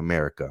South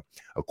America,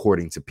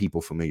 according to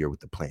people familiar with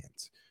the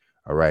plans.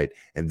 All right.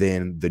 And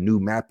then the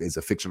new map is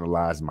a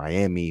fictionalized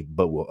Miami,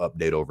 but will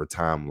update over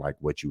time, like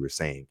what you were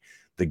saying.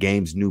 The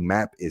game's new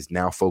map is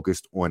now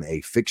focused on a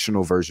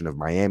fictional version of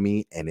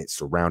Miami and its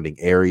surrounding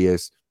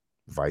areas,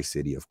 Vice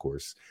City, of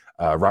course.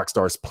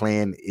 Rockstar's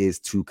plan is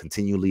to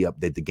continually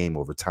update the game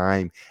over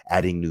time,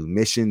 adding new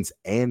missions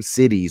and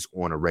cities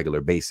on a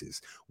regular basis,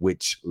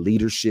 which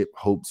leadership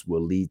hopes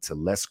will lead to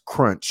less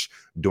crunch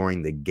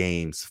during the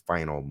game's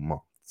final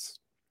months.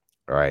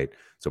 All right.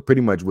 So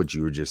pretty much what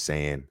you were just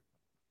saying,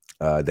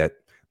 that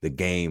the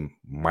game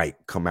might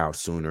come out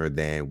sooner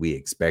than we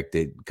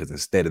expected, because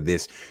instead of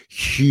this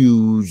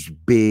huge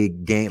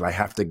big game, like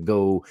have to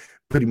go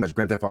pretty much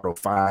Grand Theft Auto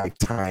 5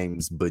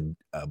 times but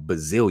a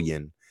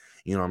bazillion,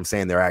 you know what I'm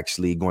saying? They're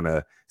actually going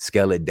to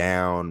scale it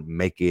down,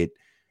 make it,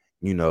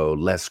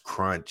 less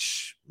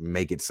crunch,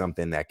 make it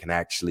something that can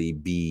actually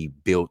be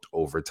built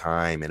over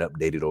time and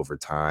updated over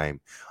time.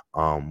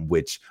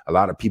 Which a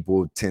lot of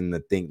people tend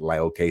to think like,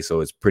 okay, so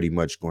it's pretty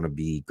much going to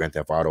be Grand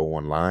Theft Auto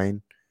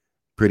Online,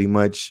 pretty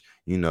much,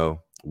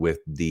 with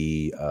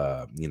the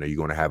you're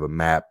going to have a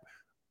map,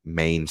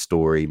 main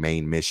story,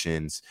 main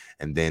missions,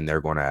 and then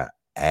they're going to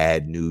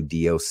add new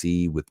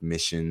DLC with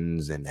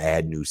missions and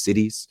add new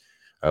cities.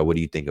 What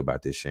do you think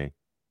about this, Shane?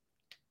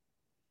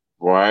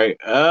 Right.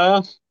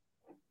 Kind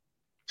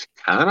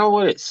of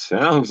what it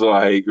sounds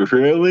like,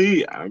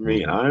 really. I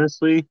mean, Mhm.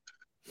 honestly.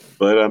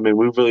 But I mean,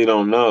 we really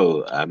don't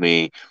know. I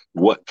mean,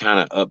 what kind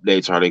of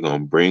updates are they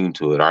going to bring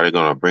to it? Are they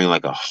going to bring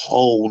like a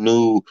whole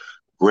new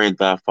Grand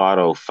Theft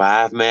Auto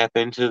 5 map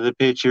into the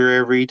picture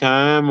every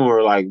time?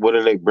 Or like, what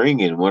are they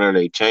bringing? What are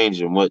they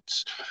changing?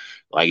 What's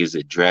like, is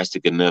it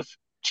drastic enough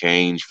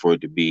change for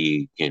it to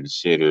be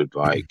considered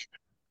like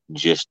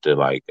just a,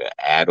 like an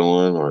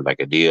add-on or like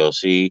a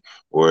DLC?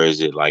 Or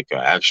is it like an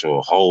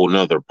actual whole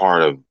nother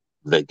part of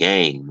the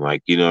game?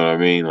 Like, you know what I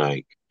mean?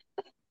 Like,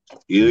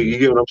 you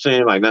get what Mhm. I'm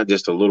saying? Like not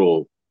just a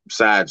little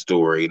side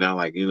story, not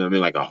like you know what I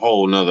mean, like a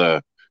whole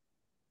nother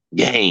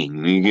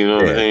game. You know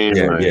what I'm Yeah, saying?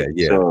 yeah, Like yeah,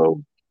 yeah.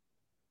 so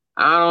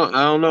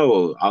I don't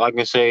know. All I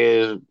can say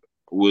is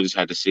we'll just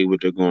have to see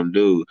what they're gonna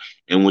do.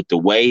 And with the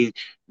way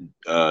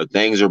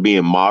things are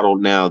being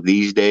modeled now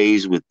these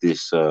days with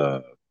this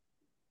you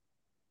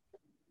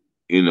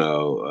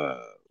know,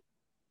 uh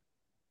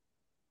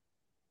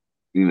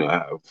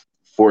how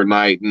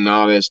Fortnite and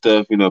all that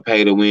stuff,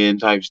 pay to win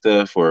type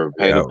stuff or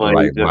pay Yeah, to or play,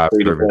 like live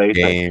free to service play,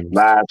 games.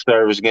 live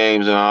service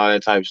games and all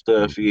that type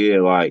stuff. Mhm.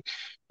 Yeah, like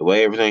the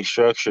way everything's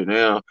structured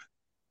now,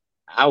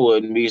 I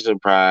wouldn't be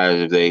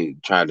surprised if they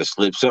tried to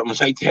slip something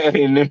like that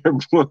in there. You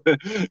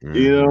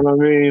know Mhm. what I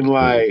mean? Yeah.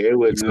 Like it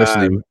would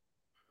especially not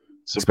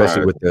especially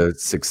surprise with me. the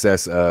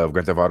success of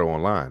Grand Theft Auto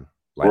Online.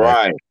 Like,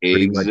 that's Right.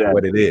 pretty much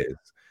what it Exactly. is.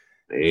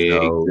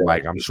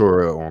 Like, I'm Exactly.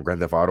 sure on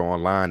Grand Theft Auto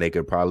Online, they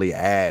could probably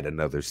add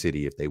another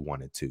city if they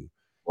wanted to,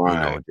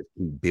 Right. and just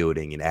keep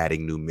building and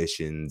adding new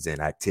missions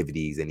and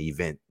activities and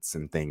events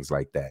and things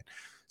like that.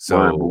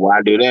 But So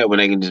why do that when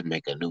they can just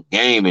make a new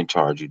game and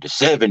charge you the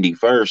 70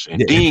 first and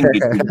then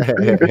get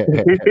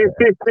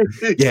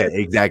yeah,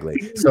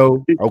 exactly.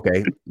 So,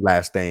 okay,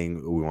 last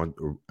thing we're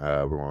going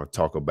to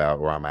talk about,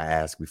 or I'm going to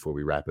ask before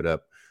we wrap it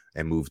up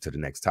and move to the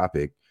next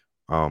topic.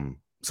 So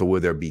will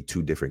there be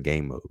 2 different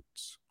game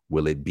modes?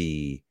 Will it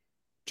be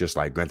just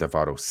like Grand Theft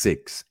Auto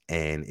 6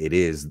 and it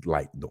is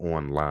like the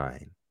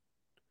online?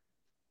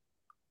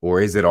 Or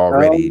is it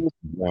already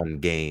one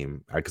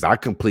game? Because I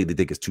completely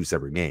think it's 2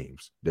 separate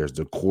games. There's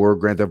the core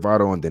Grand Theft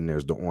Auto and then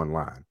there's the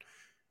online.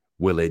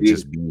 Will it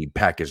just be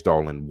packaged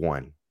all in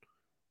one?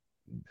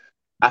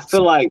 I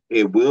feel like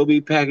it will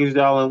be packaged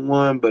all in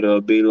one, but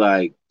it'll be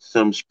like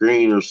some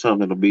screen or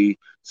something. It'll be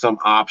some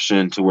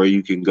option to where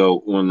you can go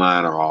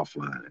online or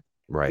offline.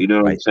 Right. You know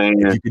what Like I'm saying?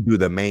 if you could do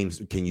the main,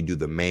 can you do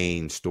the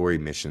main story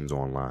missions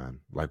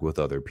online, like with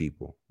other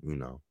people? You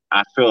know,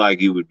 I feel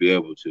like you would be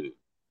able to.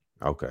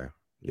 okay.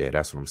 Yeah,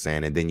 that's what I'm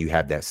saying. And then you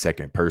have that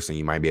second person,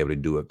 you might be able to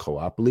do it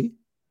co-oply.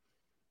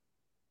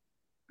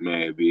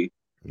 Maybe.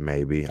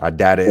 I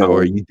doubt it.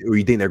 Or you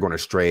think they're going to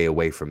stray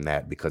away from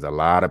that, because a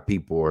lot of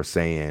people are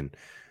saying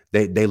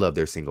they love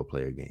their single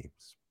player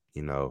games.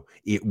 You know,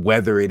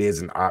 whether it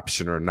is an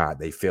option or not,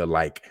 they feel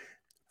like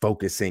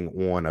focusing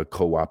on a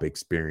co-op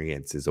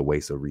experience is a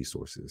waste of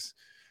resources,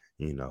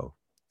 you know,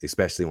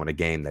 especially on a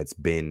game that's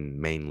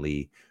been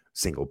mainly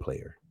single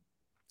player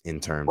in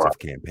terms of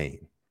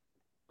campaign.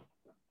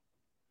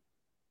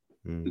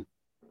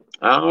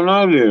 I don't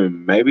know,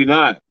 dude. Maybe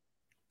not.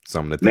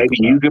 Something to think Maybe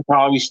about. you could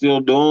probably still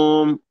do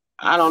them.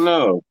 I don't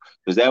know,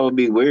 because that would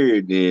be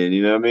weird then,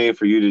 you know what I mean?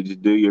 For you to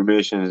just do your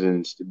missions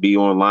and be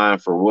online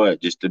for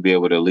what? Just to be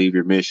able to leave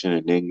your mission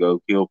and then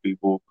go kill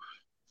people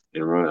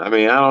and run. I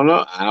mean, I don't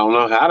know. I don't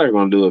know how they're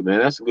going to do it, man.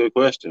 That's a good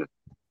question.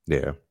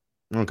 Yeah.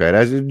 Okay.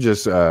 That's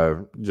just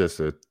a,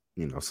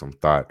 you know, some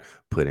thought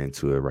put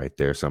into it right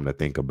there. Something to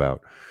think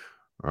about.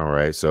 All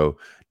right. So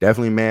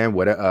definitely, man,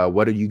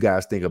 what do you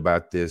guys think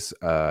about this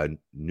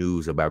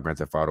news about Grand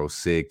Theft Auto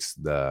 6?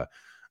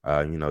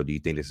 You know, do you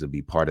think this will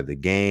be part of the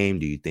game?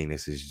 Do you think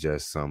this is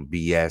just some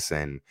BS?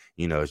 And,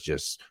 you know, it's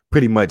just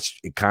pretty much,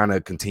 it kind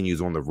of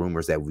continues on the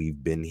rumors that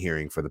we've been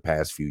hearing for the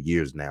past few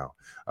years now.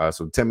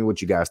 So tell me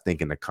what you guys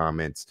think in the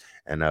comments,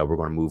 and we're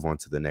going to move on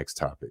to the next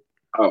topic.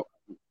 Oh,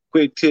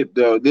 quick tip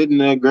though.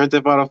 Didn't Grand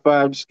Theft Auto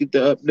 5 just get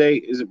the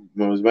update? As a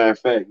matter of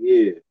fact,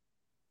 yeah.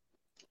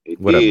 It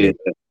What did.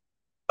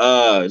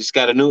 update? Just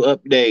got a new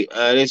update.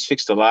 This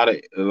fixed a lot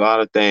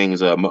of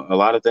things. A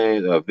lot of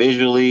things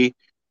visually.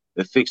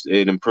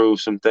 It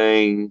improved some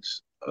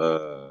things.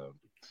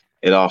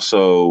 It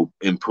also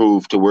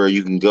improved to where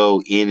you can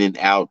go in and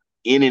out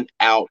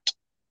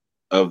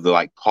of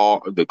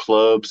the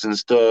clubs and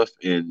stuff,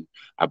 and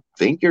I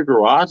think your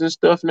garage and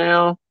stuff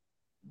now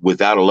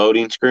without a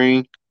loading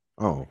screen.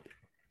 Oh,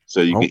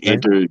 so you can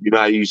enter. You know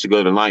how you used to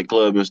go to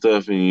nightclub and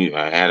stuff, and you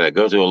had to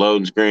go to a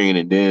loading screen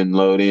and then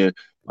load in.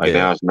 Like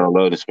now it's no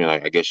loading screen.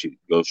 Like I guess you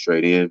go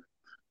straight in.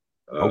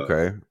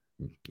 Okay.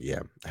 Yeah,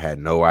 had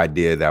no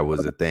idea that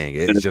was a thing.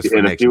 It's just for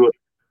and next.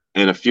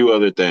 A few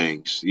other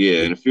things.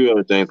 Yeah, and a few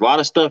other things. A lot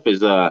of stuff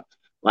is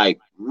like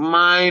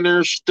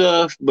minor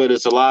stuff, but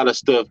it's a lot of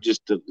stuff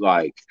just to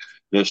like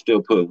they're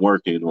still putting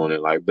work in on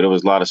it. Like, but it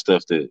was a lot of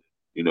stuff that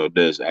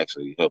does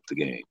actually help the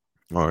game.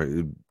 Or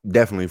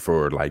definitely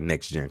for like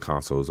next gen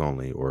consoles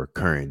only, or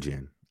current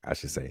gen, I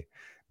should say,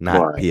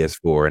 not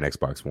PS4 and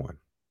Xbox One.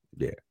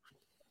 Yeah,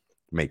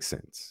 makes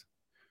sense.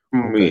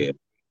 Okay. Yeah.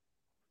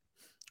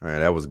 All right,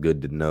 that was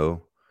good to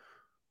know.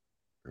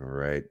 All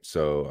right,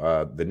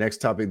 so the next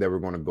topic that we're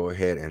going to go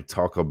ahead and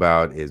talk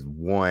about is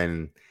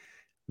one,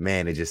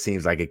 man, it just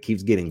seems like it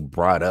keeps getting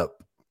brought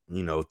up,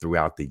 you know,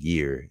 throughout the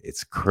year.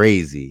 It's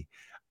crazy,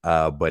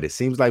 but it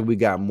seems like we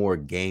got more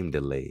game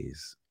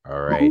delays.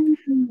 All right,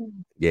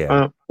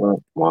 yeah.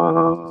 So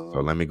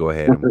let me go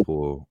ahead and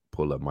pull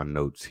up my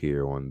notes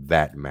here on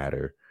that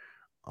matter.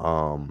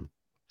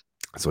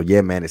 So yeah,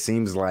 man, it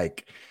seems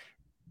like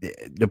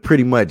the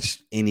pretty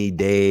much any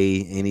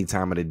day, any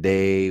time of the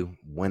day,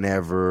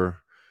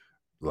 whenever,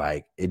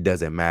 like it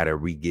doesn't matter,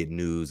 we get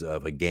news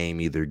of a game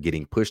either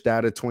getting pushed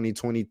out of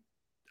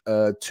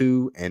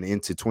 2022 and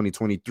into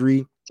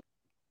 2023,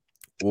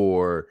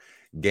 or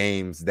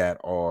games that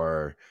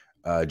are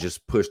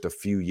just pushed a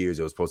few years.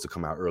 It was supposed to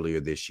come out earlier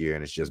this year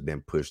and it's just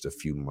been pushed a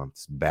few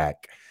months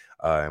back.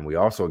 And we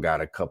also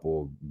got a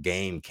couple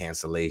game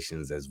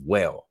cancellations as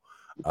well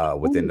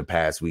within the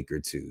past week or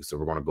two. So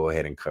we're going to go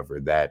ahead and cover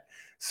that.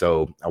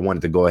 So I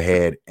wanted to go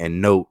ahead and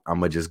note, I'm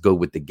going to just go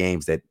with the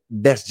games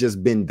that's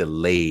just been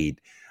delayed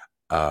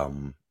a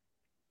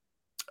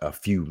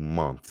few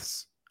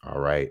months. All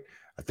right.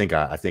 I think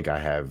my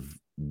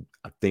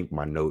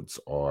notes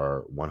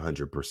are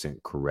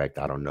 100% correct.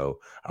 I don't know.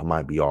 I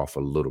might be off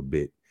a little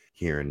bit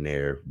here and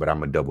there, but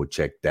I'm gonna double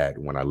check that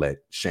when I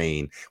let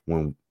Shane,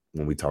 when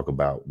we talk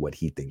about what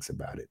he thinks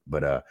about it.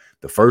 But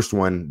the first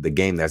one, the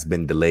game that's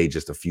been delayed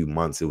just a few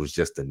months, it was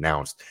just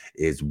announced,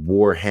 is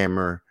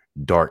Warhammer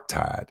Dark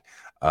Tide.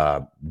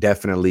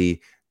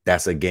 Definitely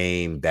that's a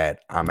game that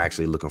I'm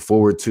actually looking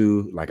forward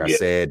to. Like I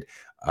said,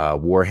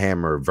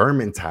 Warhammer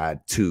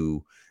Vermintide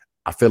 2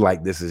 I feel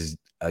like this is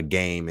a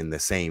game in the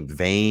same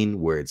vein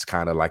where it's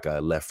kind of like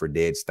a Left 4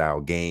 Dead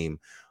style game.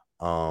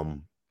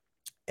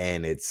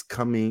 And it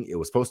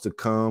was supposed to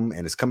come,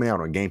 and it's coming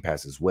out on Game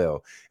Pass as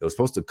well. It was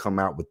supposed to come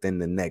out within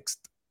the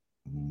next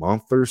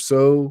month or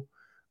so.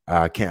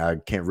 I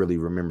can't really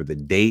remember the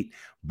date,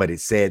 but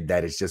it said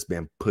that it's just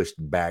been pushed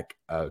back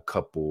a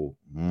couple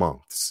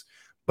months,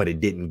 but it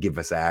didn't give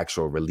us an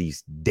actual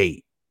release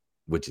date,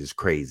 which is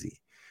crazy.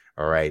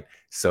 All right.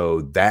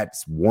 So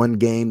that's one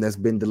game that's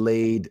been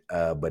delayed,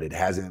 but it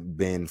hasn't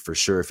been for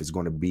sure if it's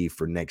going to be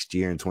for next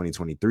year in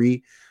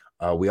 2023.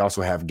 We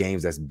also have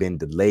games that's been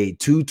delayed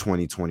to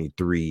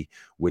 2023,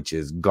 which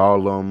is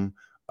Gollum,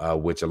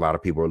 which a lot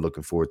of people are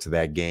looking forward to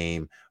that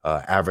game.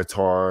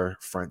 Avatar,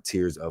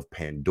 Frontiers of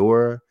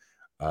Pandora.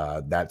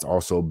 That's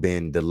also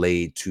been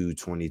delayed to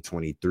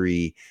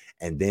 2023.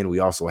 And then we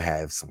also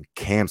have some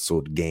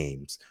canceled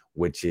games,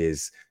 which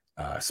is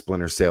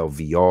Splinter Cell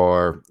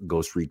VR,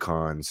 Ghost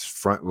Recon's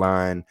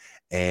Frontline,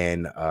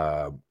 and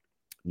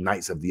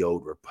Knights of the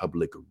Old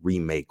Republic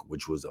remake,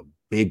 which was a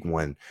big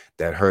one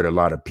that hurt a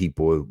lot of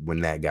people when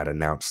that got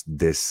announced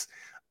this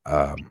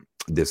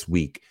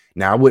week.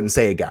 Now, I wouldn't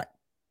say it got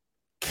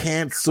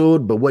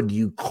canceled, but what do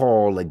you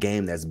call a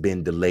game that's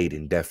been delayed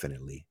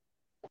indefinitely?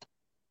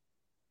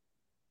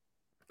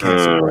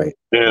 Canceled, right?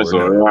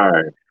 Canceled,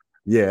 right?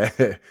 Yeah,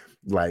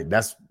 like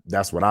that's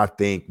what I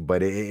think.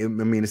 But I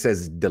mean, it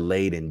says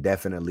delayed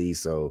indefinitely,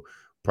 so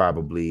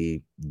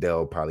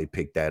they'll probably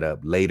pick that up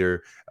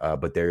later.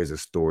 But there is a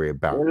story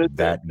about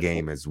that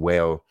game as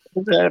well.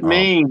 What does that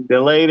mean?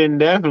 Delayed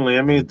indefinitely?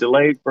 I mean, it's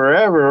delayed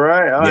forever,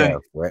 right?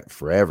 Yeah,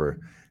 forever.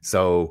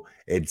 So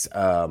it's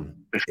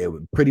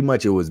pretty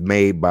much it was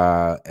made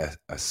by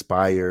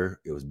Aspire.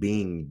 It was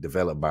being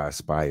developed by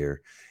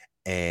Aspire,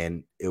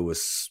 and it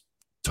was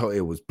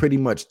pretty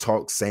much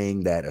talk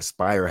saying that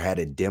Aspire had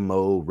a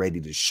demo ready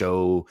to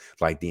show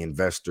like the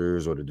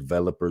investors or the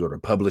developers or the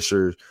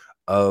publishers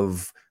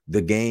of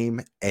the game,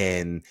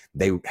 and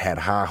they had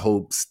high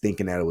hopes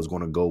thinking that it was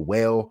going to go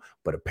well,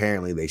 but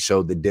apparently they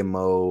showed the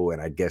demo and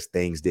I guess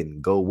things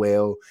didn't go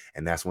well,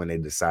 and that's when they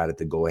decided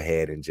to go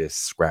ahead and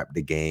just scrap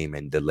the game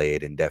and delay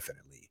it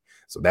indefinitely.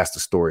 So that's the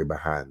story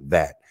behind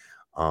that,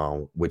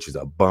 which is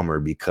a bummer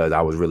because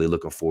I was really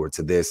looking forward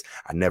to this.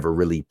 I never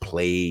really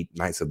played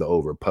Knights of the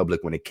Old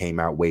Republic when it came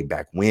out way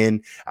back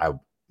when.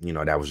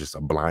 That was just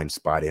a blind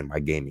spot in my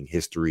gaming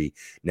history.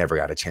 Never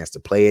got a chance to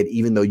play it,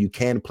 even though you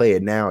can play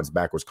it now. It's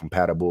backwards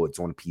compatible. It's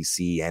on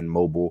PC and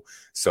mobile.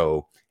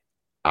 So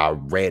I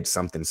read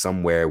something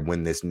somewhere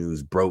when this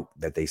news broke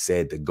that they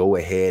said to go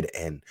ahead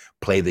and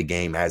play the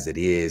game as it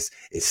is.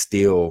 It's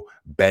still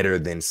better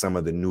than some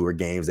of the newer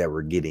games that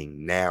we're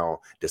getting now,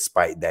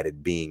 despite that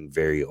it being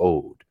very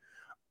old.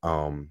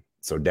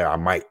 So that I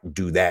might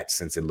do that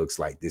since it looks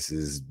like this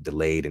is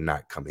delayed and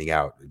not coming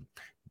out.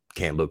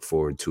 Can't look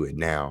forward to it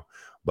now.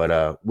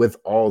 But with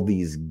all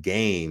these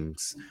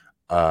games,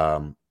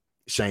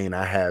 Shane,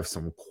 I have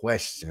some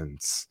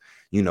questions.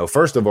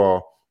 First of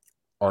all,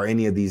 are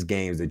any of these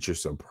games that you're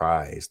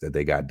surprised that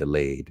they got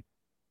delayed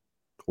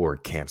or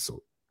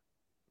canceled?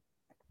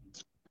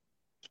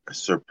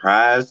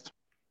 Surprised?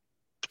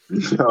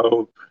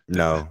 No.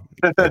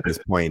 At this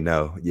point,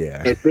 no.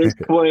 Yeah. At this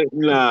point,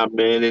 nah,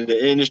 man. In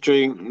the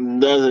industry,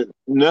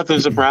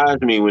 nothing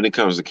surprised me when it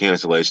comes to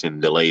cancellation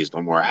and delays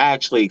no more. I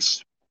actually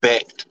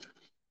expect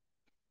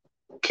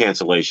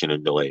cancellation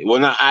and delay. Well,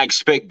 no, I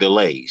expect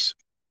delays.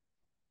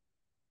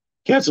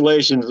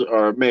 Cancellations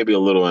are maybe a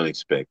little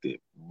unexpected,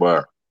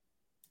 but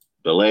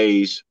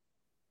delays,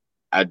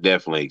 I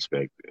definitely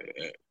expect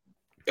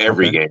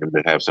every game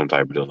to have some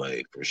type of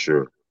delay for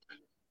sure.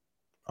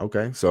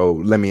 Okay, so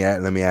let me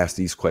ask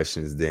these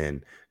questions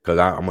then, because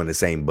I'm on the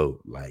same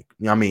boat. Like,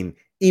 I mean,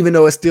 even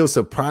though it still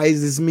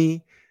surprises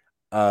me,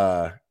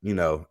 it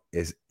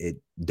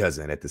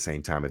doesn't at the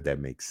same time, if that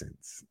makes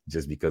sense,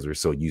 just because we're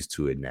so used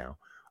to it now.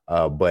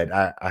 But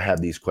I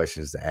have these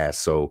questions to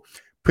ask. So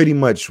pretty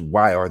much,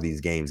 why are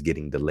these games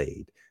getting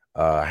delayed?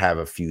 I have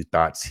a few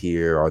thoughts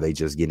here. Are they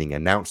just getting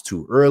announced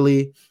too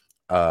early?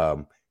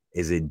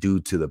 Is it due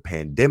to the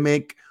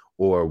pandemic?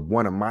 Or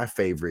one of my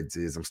favorites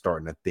is I'm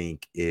starting to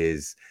think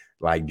is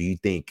like, do you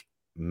think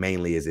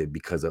mainly is it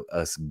because of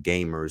us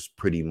gamers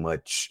pretty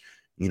much,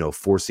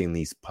 forcing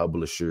these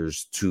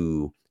publishers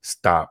to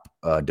stop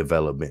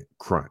development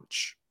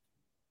crunch?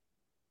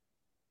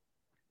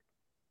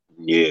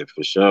 Yeah,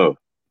 for sure.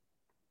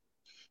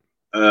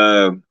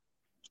 I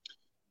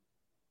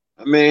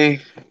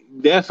mean,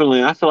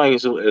 definitely. I feel like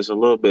it's a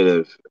little bit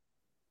of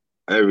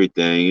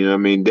everything. You know what I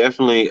mean?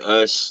 Definitely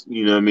us.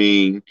 You know what I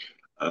mean?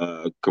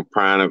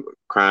 Crying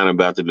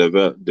about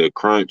the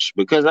crunch,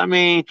 because I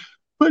mean,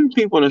 putting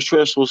people in a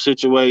stressful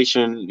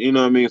situation. You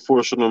know what I mean?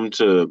 Forcing them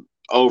to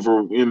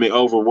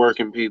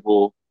overworking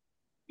people.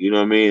 You know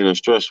what I mean? In a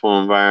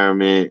stressful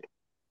environment,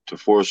 to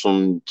force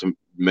them to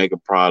make a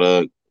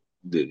product.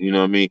 You know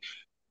what I mean?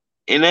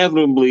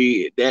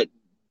 Inevitably, that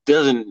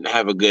doesn't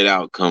have a good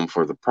outcome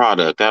for the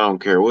product. I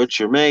don't care what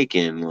you're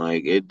making.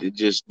 Like it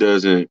just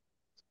doesn't,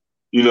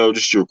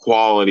 just your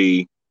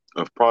quality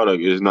of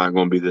product is not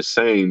going to be the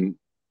same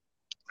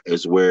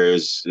As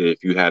whereas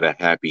if you had a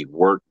happy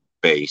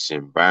work-based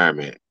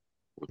environment,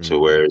 to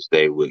Mm-hmm. whereas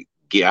they would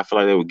get, I feel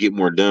like they would get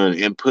more done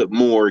and put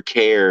more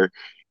care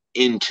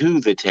into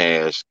the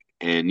task.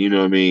 And you know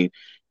what I mean?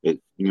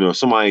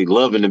 Somebody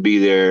loving to be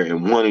there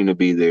and wanting to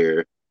be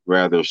there,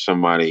 rather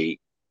somebody,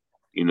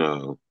 you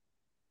know,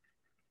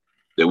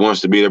 that wants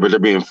to be there, but they're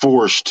being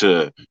forced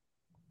to,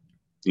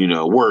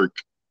 work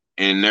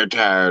and they're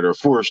tired or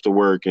forced to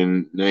work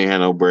and they had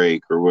no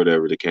break or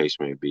whatever the case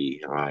may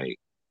be. Like,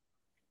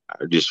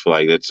 I just feel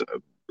like that's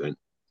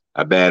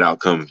a bad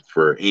outcome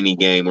for any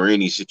game or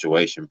any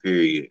situation,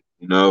 period.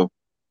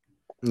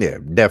 Yeah,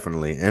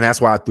 definitely. And that's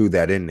why I threw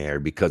that in there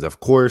because, of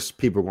course,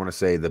 people are going to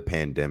say the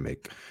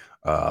pandemic.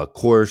 Of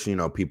course,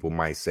 people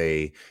might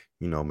say,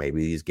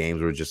 maybe these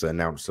games were just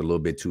announced a little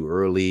bit too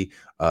early.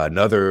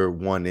 Another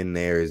one in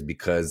there is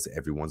because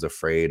everyone's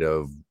afraid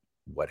of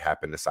what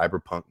happened to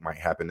Cyberpunk might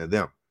happen to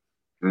them.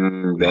 You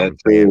know what That I'm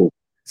saying? too.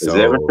 Because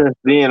ever So, since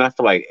then, I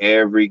feel like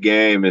every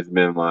game has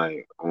been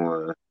like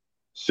on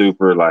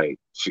super like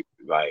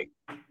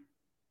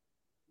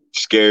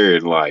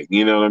scared, like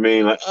you know what I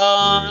mean? Like,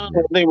 oh, I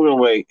mhm. think we're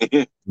gonna wait.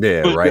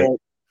 Yeah, Push right. back.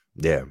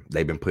 Yeah,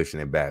 they've been pushing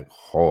it back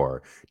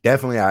hard.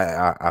 Definitely,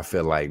 I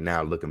feel like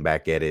now looking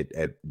back at it,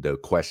 at the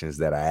questions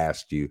that I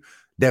asked you,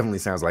 definitely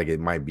sounds like it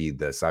might be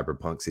the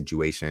Cyberpunk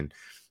situation.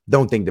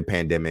 Don't think the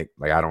pandemic.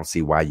 Like, I don't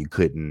see why you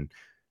couldn't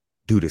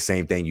do the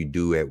same thing you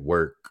do at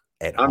work,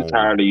 at I'm home.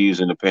 tired of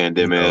using the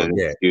pandemic as an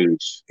Yeah,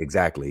 excuse.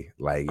 exactly.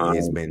 Like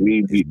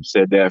We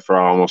said that for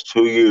almost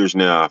 2 years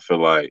now. I feel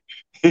like.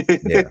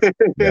 yeah,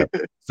 yeah.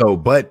 So,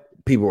 but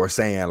people are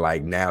saying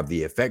like now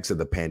the effects of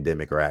the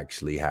pandemic are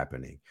actually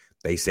happening.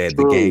 They said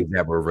the True. games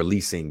that were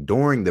releasing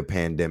during the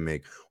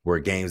pandemic were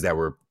games that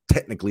were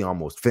technically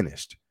almost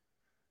finished.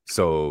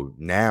 So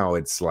now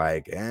it's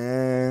like,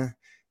 Right.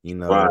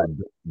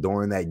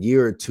 during that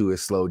year or two, it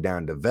slowed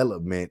down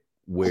development,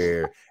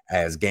 where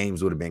as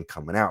games would have been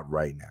coming out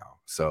right now.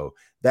 So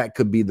that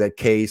could be the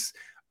case.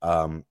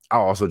 I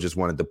also just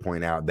wanted to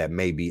point out that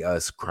maybe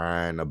us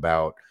crying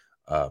about,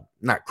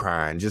 not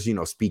crying, just,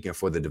 speaking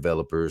for the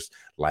developers,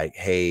 like,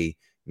 hey,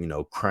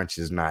 crunch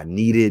is not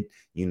needed.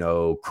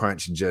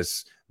 Crunch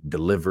just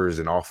delivers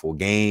an awful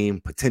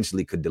game,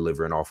 potentially could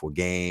deliver an awful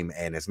game,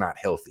 and it's not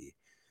healthy.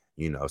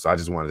 So I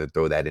just wanted to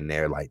throw that in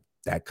there. Like,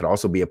 that could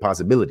also be a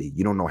possibility.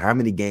 You don't know how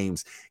many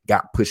games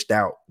got pushed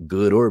out,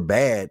 good or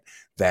bad,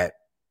 that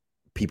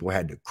people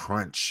had to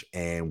crunch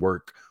and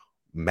work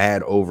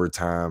mad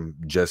overtime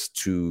just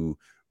to,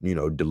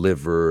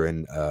 deliver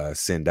and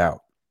send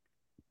out,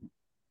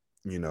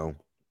 you know.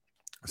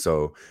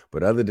 So,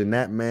 but other than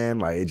that, man,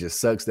 like, it just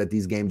sucks that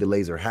these game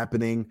delays are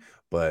happening.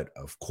 But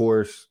of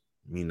course,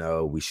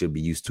 we should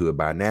be used to it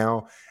by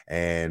now.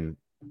 And,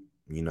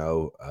 you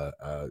know, uh,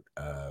 uh,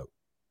 uh,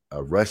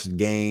 a rushed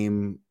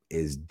game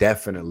is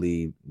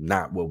definitely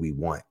not what we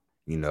want.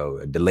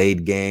 A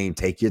delayed game,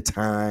 take your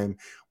time.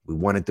 We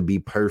want it to be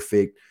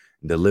perfect.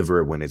 Deliver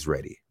it when it's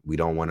ready. We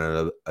don't want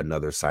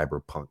another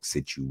cyberpunk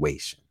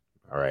situation.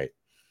 All right.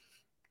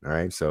 All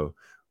right. So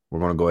we're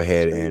going to go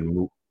ahead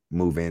and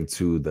move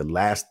into the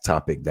last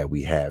topic that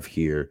we have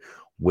here,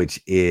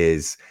 which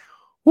is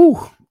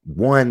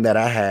one that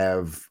I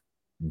have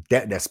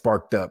that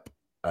sparked up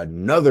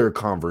another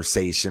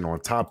conversation on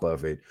top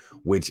of it,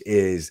 which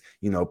is,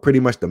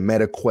 pretty much the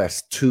Meta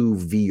Quest 2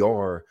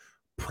 VR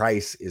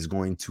price is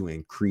going to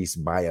increase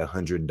by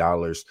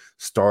 $100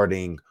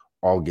 starting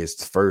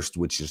August 1st,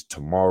 which is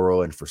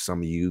tomorrow. And for some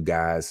of you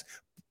guys,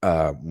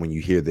 when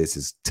you hear this,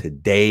 is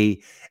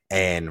today,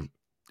 and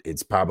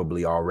it's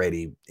probably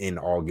already in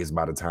August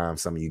by the time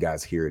some of you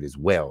guys hear it as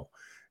well.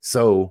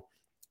 So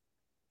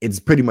it's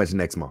pretty much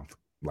next month,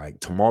 like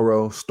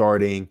tomorrow,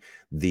 starting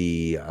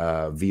the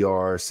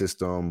VR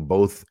system,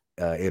 both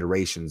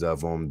iterations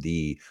of them,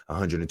 the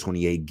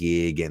 128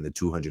 gig and the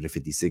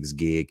 256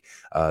 gig.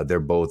 They're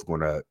both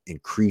going to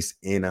increase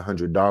in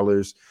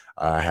 $100.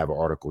 I have an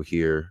article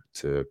here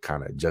to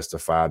kind of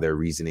justify their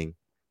reasoning.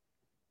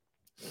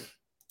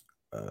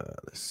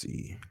 Let's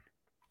see.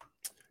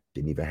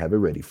 Didn't even have it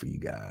ready for you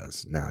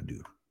guys. Now I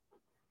do.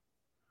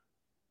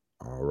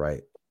 All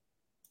right.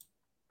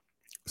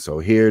 So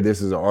here,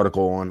 this is an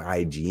article on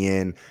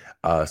IGN.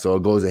 So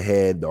it goes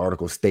ahead. The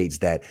article states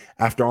that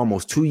after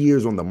almost 2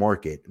 years on the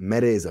market,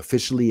 Meta is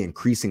officially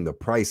increasing the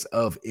price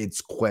of its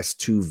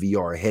Quest 2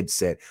 VR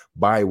headset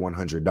by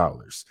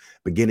 $100.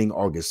 Beginning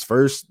August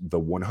 1st, the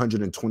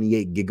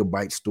 128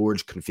 gigabyte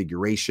storage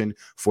configuration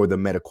for the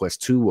Meta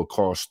Quest 2 will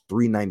cost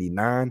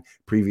 $399,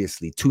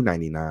 previously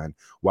 $299,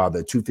 while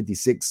the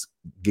 256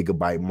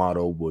 gigabyte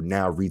model will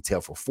now retail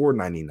for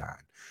 $499.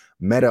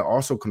 Meta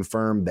also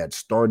confirmed that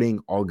starting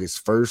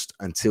August 1st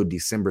until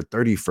December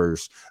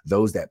 31st,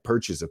 those that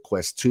purchase a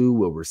Quest 2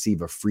 will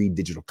receive a free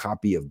digital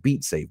copy of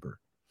Beat Saber.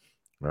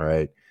 All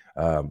right.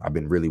 I've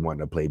been really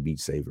wanting to play Beat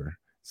Saber.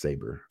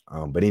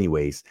 But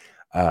anyways,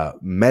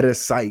 Meta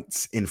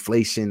cites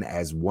inflation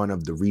as one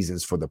of the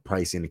reasons for the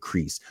price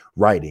increase,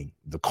 writing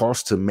the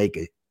cost to make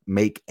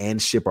make,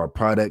 and ship our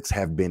products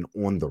have been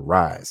on the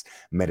rise,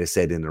 Meta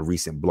said in a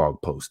recent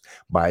blog post.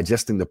 By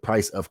adjusting the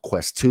price of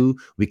Quest 2,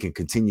 we can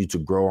continue to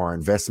grow our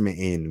investment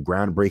in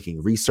groundbreaking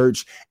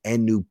research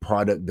and new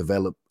product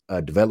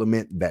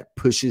development that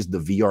pushes the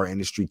VR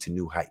industry to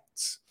new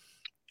heights.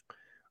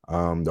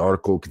 The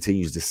article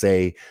continues to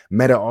say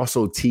Meta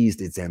also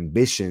teased its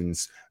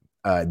ambitions,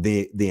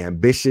 the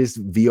ambitious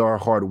VR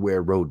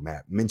hardware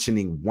roadmap,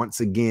 mentioning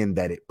once again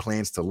that it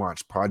plans to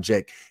launch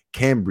Project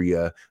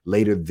Cambria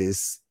later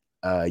this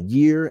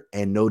year,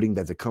 and noting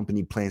that the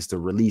company plans to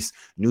release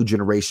new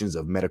generations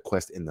of Meta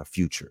Quest in the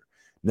future.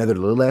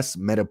 Nevertheless,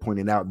 Meta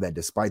pointed out that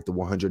despite the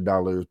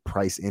 $100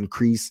 price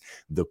increase,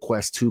 the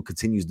Quest 2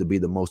 continues to be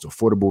the most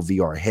affordable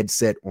VR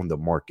headset on the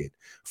market,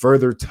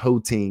 further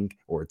touting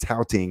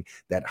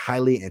that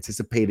highly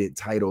anticipated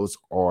titles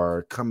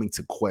are coming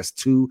to Quest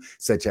 2,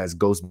 such as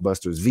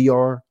Ghostbusters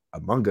VR,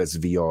 Among Us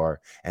VR,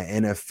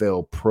 and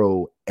NFL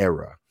Pro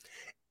Era.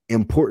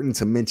 Important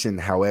to mention,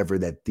 however,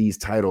 that these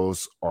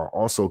titles are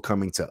also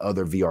coming to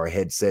other VR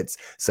headsets,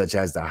 such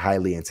as the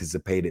highly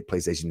anticipated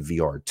PlayStation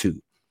VR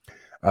 2.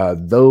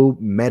 Though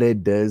Meta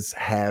does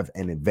have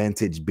an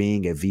advantage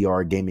being a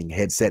VR gaming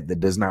headset that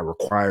does not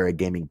require a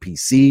gaming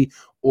PC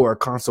or a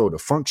console to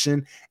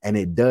function, and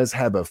it does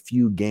have a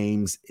few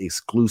games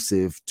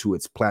exclusive to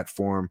its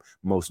platform,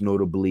 most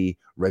notably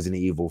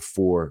Resident Evil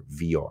 4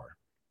 VR.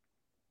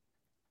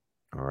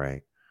 All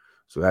right.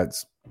 So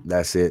that's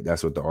it.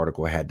 That's what the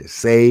article had to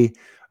say.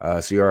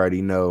 So you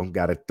already know,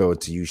 got to throw it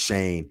to you,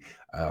 Shane.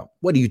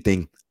 What do you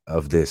think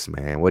of this,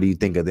 man? What do you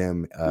think of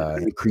them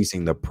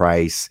increasing the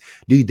price?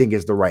 Do you think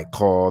it's the right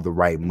call, the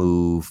right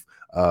move?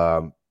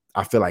 I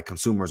feel like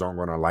consumers aren't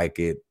going to like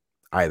it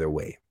either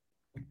way.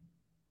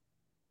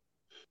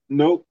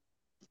 Nope.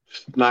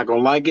 Not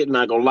gonna like it.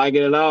 Not gonna like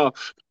it at all.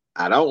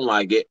 I don't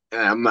like it,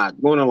 and I'm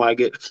not gonna like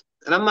it,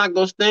 and I'm not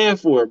gonna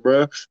stand for it,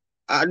 bro.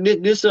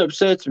 This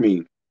upsets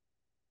me.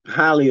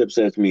 Highly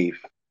upsets me.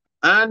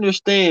 I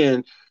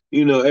understand,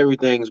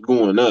 everything's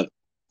going up.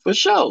 For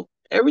sure.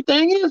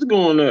 Everything is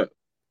going up.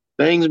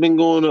 Things been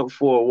going up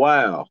for a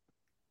while.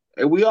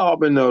 And we all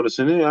been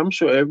noticing it. I'm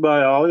sure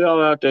everybody, all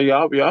y'all out there,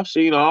 y'all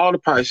seen all the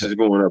prices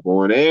going up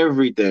on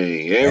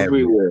everything,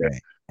 everywhere.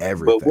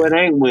 Everything. But what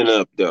ain't went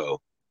up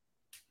though?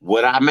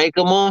 What I make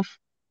a month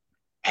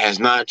has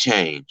not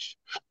changed.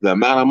 The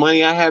amount of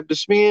money I have to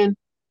spend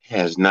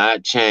has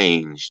not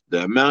changed.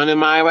 The amount in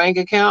my bank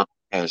account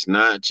has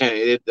not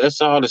changed.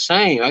 That's all the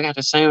same. I got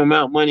the same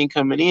amount of money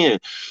coming in.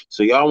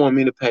 So y'all want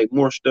me to pay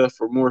more stuff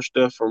for more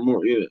stuff for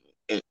more. And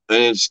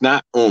it's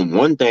not on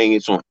one thing,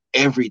 it's on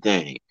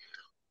everything.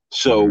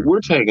 So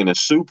we're taking a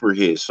super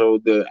hit. So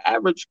the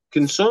average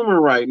consumer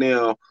right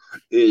now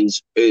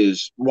is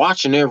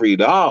watching every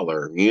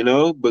dollar,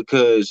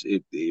 because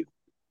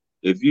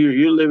if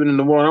you're living in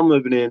the world I'm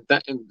living in,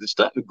 the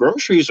stuff,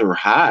 groceries are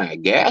high,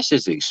 gas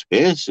is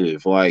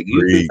expensive. Like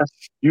you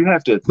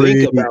have to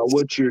think about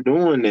what you're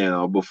doing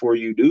now before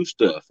you do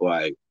stuff.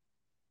 Like,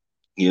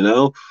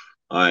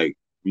 like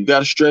you got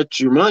to stretch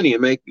your money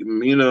and make,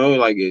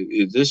 like,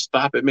 is this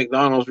stop at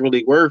McDonald's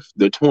really worth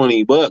the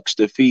 $20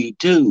 to feed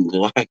two?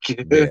 Like, like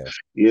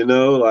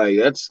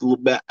that's a little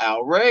bit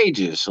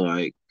outrageous.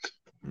 Like,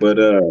 but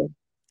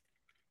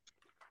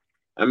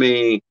I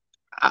mean,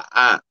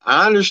 I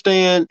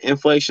understand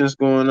inflation's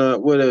going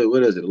up. What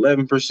is it?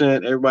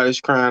 11%.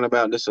 Everybody's crying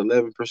about this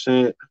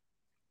 11%.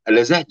 And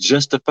does that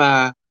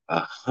justify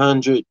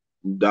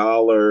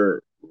 $100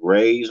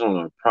 raise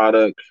on a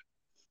product?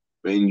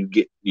 And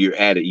you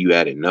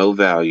added no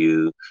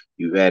value,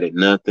 you added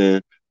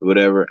nothing,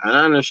 whatever.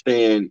 I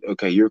understand,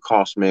 okay, your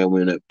cost may have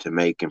went up to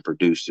make and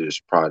produce this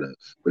product.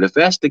 But if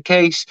that's the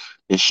case,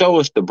 then show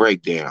us the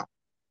breakdown.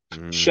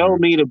 Show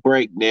me the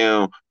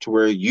breakdown to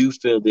where you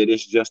feel that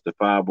it's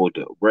justifiable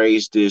to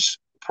raise this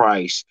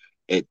price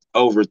at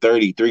over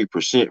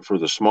 33% for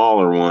the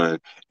smaller one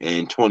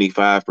and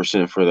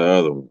 25% for the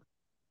other one,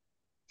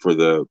 for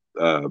the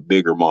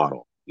bigger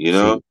model,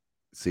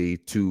 See,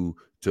 to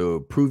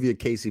prove your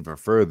case even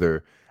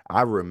further,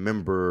 I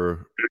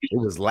remember it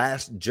was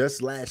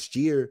just last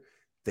year,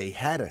 they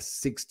had a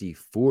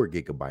 64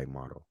 gigabyte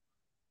model.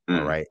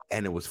 All right.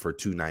 And it was for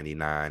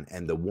 $299,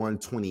 and the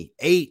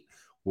 128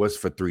 was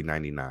for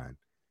 $399.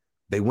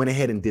 They went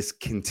ahead and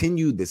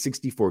discontinued the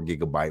 64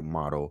 gigabyte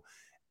model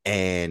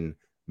and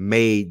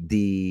made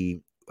the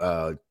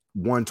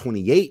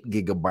 128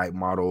 gigabyte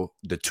model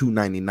the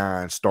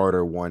 $299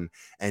 starter one,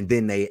 and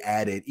then they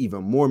added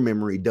even more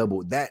memory,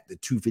 doubled that to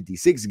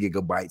 256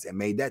 gigabytes, and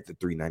made that the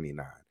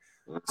 $399.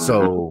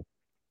 So,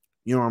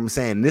 you know what I'm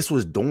saying? This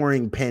was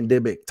during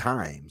pandemic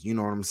times. You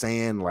know what I'm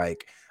saying?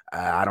 Like,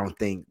 I don't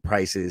think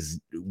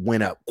prices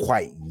went up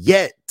quite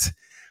yet,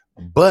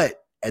 but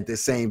at the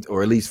same,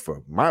 or at least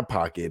for my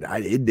pocket,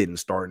 it didn't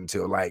start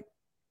until like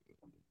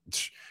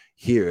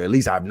here. At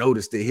least I've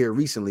noticed it here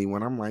recently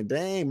when I'm like,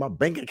 dang, my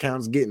bank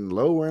account's getting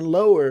lower and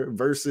lower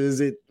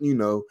versus it,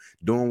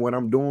 doing what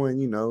I'm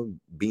doing,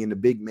 being the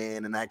big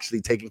man and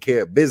actually taking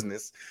care of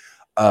business.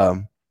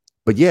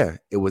 But yeah,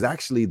 it was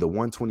actually the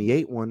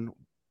 128 one.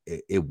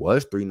 it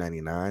was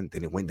 $399,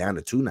 then it went down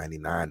to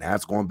 $299. Now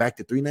it's going back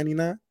to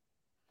 $399.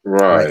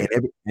 Right.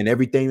 And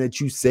everything that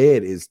you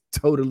said is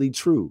totally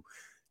true.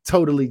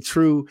 Totally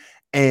true.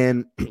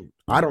 And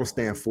I don't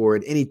stand for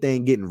it.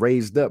 Anything getting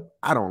raised up,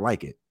 I don't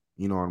like it.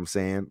 You know what I'm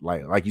saying?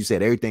 Like you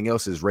said, everything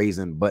else is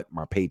raising but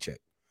my paycheck.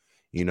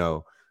 You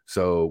know,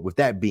 so with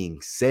that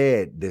being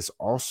said, this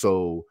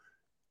also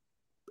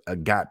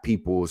got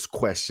people's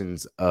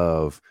questions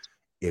of,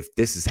 if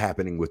this is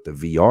happening with the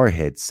VR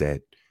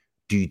headset,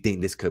 do you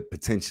think this could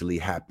potentially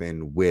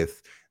happen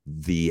with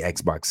the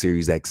Xbox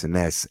Series X and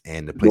S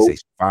and the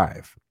PlayStation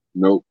 5?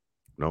 Nope.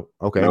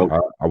 Okay. Nope.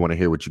 I want to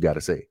hear what you got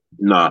to say.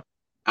 Nah,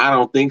 I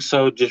don't think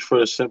so. Just for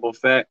the simple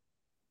fact,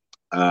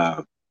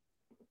 I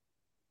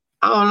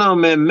don't know,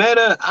 man.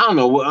 Meta, I don't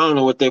know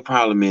what their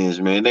problem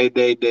is, man.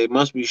 They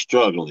must be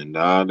struggling,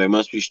 dog. They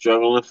must be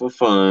struggling for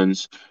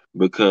funds,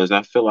 because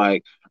I feel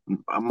like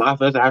I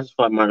just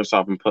feel like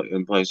Microsoft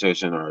and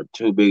PlayStation are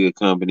too big a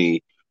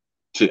company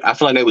I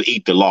feel like they would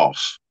eat the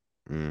loss.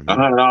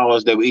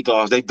 $100, they would eat the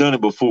loss. They've done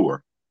it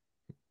before.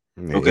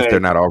 Okay? If they're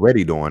not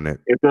already doing it.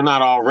 If they're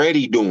not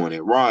already doing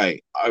it,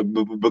 right.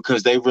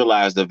 Because they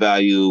realize the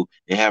value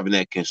in having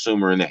that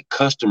consumer and that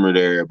customer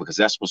there, because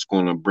that's what's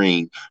going to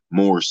bring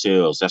more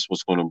sales. That's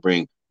what's going to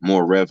bring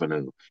more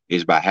revenue,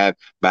 is by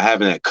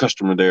having that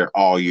customer there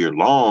all year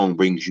long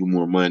brings you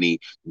more money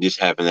than just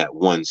having that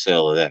one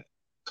sale of that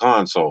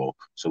console.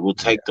 So we'll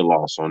take the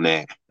loss on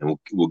that, and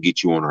we'll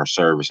get you on our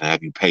service and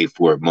have you pay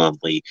for it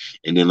monthly,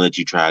 and then let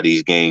you try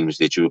these games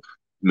that you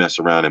mess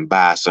around and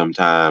buy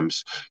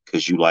sometimes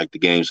because you like the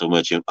game so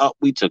much, and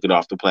we took it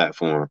off the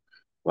platform.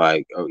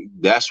 Like,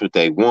 that's what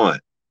they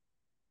want.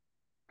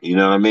 You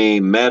know what I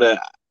mean?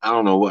 Meta, I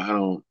don't know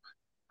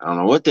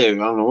what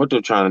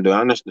they're trying to do.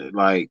 I understand.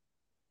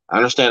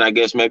 I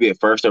guess maybe at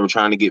first they were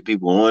trying to get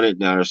people on it.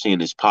 Now they're seeing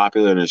it's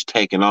popular and it's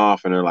taking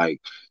off, and they're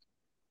like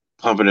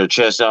pumping their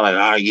chest out, like,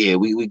 "Oh yeah,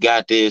 we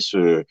got this,"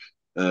 or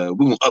 "We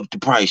gonna up the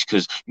price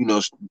because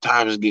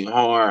times is getting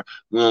hard.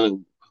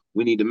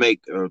 We need to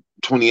make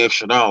 $20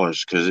 extra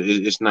because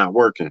it's not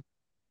working."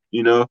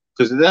 You know,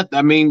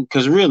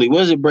 because really, what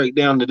does it break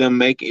down to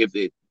them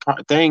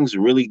things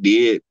really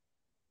did,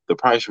 the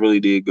price really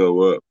did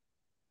go up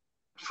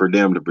for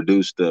them to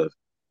produce stuff.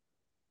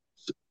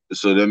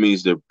 So that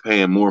means they're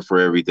paying more for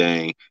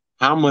everything.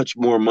 How much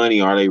more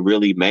money are they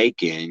really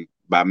making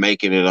by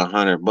making it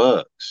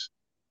 $100?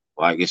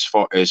 Like, as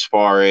far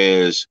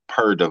as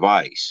per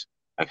device,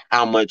 like,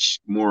 how much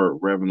more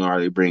revenue are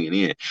they bringing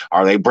in?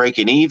 Are they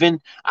breaking even?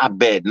 I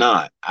bet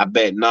not.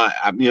 You know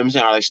what I'm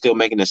saying? Are they still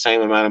making the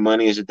same amount of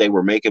money as that they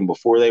were making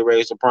before they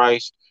raised the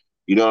price?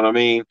 You know what I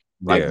mean?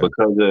 Like,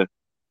 because of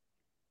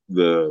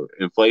the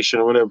inflation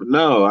or whatever.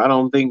 No, I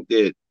don't think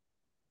that,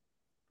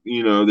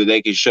 that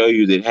they can show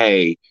you that,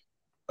 hey,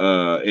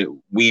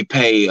 we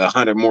pay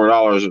 $100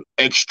 more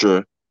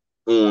extra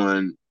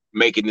on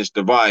making this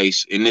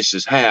device, and this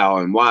is how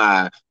and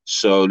why.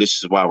 So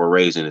this is why we're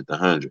raising it to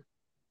 100.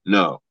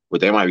 No,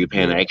 but they might be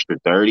paying an extra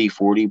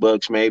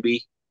 $30-$40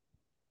 maybe.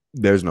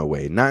 There's no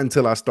way. Not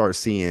until I start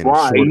seeing.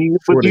 Right.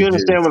 But you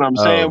understand what I'm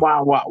saying?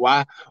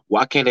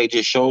 Why can't they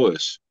just show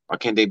us? Why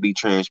can't they be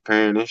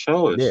transparent and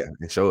show us? Yeah,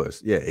 and show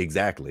us. Yeah,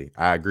 exactly.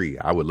 I agree.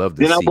 I would love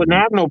to. Then I wouldn't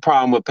have no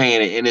problem with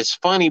paying it. And it's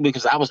funny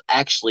because I was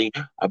actually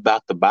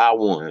about to buy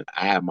one.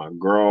 I had my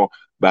girl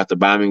about to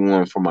buy me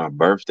one for my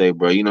birthday,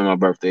 bro. You know, my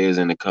birthday is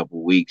in a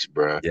couple weeks,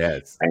 bro.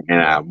 Yes.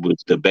 And I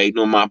was debating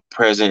on my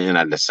present, and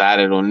I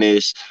decided on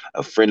this.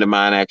 A friend of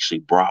mine actually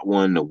brought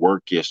one to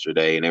work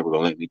yesterday, and they were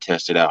going to let me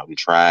test it out and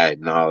try it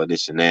and all of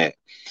this and that.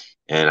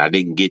 And I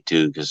didn't get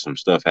to because some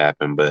stuff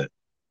happened, but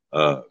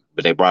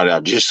they brought it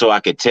out just so I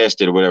could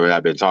test it or whatever.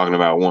 I've been talking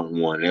about wanting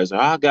one. And they was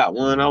like, I got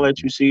one. I'll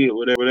let you see it,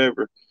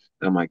 whatever.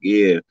 And I'm like,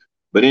 yeah.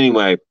 But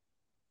anyway,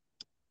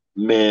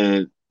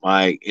 man,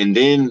 like, and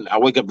then I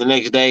wake up the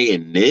next day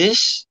and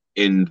this.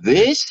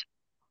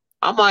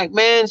 I'm like,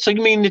 man, so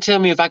you mean to tell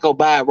me if I go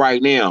buy it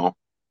right now,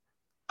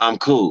 I'm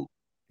cool?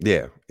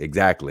 Yeah,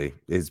 exactly.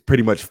 It's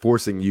pretty much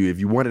forcing you. If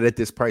you want it at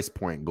this price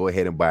point, go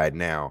ahead and buy it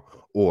now,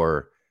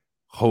 or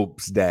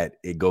hopes that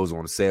it goes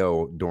on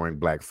sale during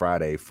Black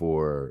Friday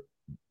for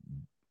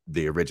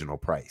the original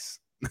price.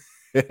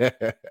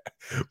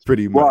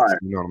 Pretty much. Right.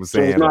 You know what I'm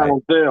saying? So it's not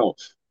on sale.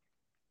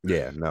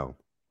 Yeah, no.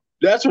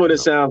 That's what it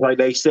sounds like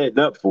they setting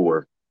up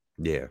for.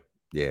 Yeah.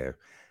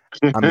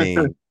 I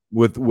mean,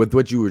 with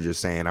what you were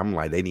just saying, I'm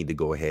like, they need to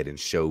go ahead and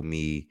show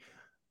me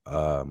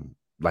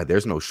like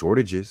there's no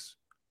shortages.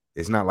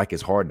 It's not like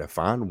it's hard to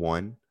find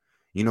one.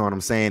 You know what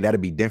I'm saying?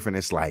 That'd be different.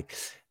 It's like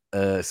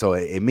so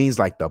it means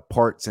like the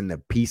parts and the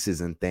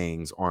pieces and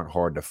things aren't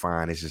hard to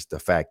find. It's just the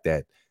fact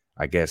that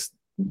I guess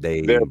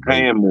they're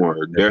paying more.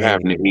 They're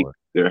having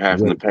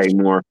to pay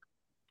more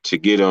to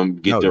get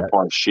their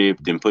parts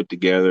shipped and put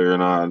together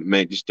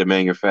and just to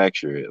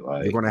manufacture it.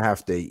 Like, you're gonna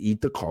have to eat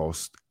the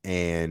cost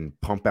and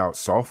pump out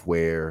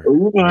software.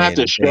 You're gonna have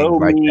to show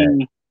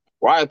me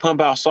why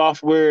pump out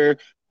software,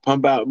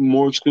 pump out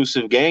more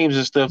exclusive games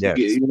and stuff to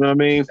get, you know what I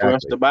mean, for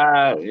us to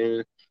buy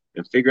and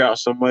figure out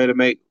some way to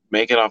make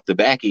it off the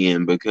back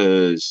end,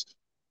 because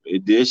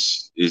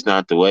this is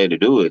not the way to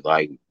do it.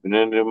 Like,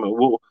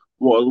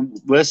 well,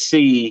 let's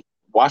see.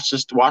 Watch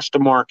the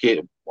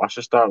market, watch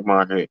the stock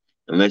market,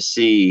 and let's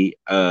see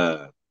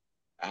how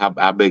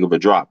big of a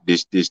drop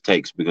this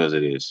takes because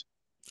of this.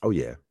 Oh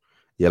yeah,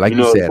 yeah. You Like you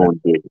know it's said,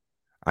 going to.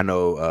 I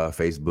know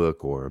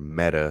Facebook or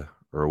Meta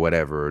or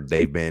whatever,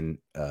 they've been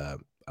a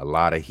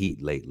lot of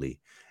heat lately.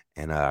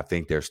 And I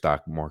think their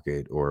stock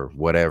market or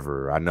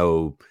whatever, I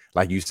know,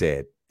 like you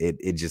said,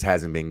 it just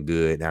hasn't been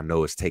good. And I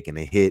know it's taking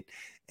a hit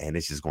and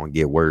it's just going to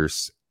get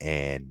worse.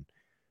 And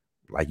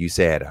like you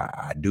said,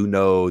 I do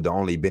know the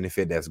only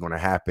benefit that's going to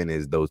happen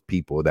is those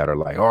people that are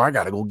like, oh, I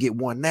got to go get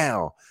one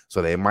now.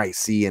 So they might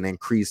see an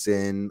increase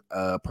in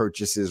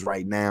purchases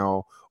right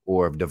now,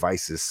 or if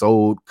devices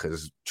sold,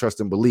 because trust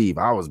and believe,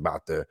 I was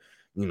about to,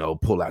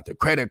 pull out the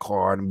credit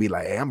card and be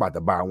like, hey, I'm about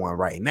to buy one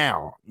right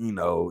now,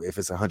 if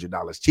it's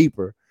 $100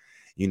 cheaper,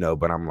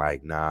 but I'm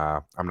like,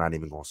 nah, I'm not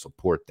even going to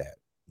support that,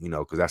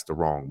 because that's the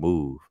wrong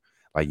move.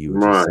 Like you were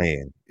just Right.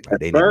 saying, like At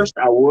they need to. first,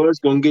 I was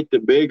gonna get the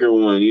bigger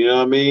one. You know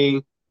what I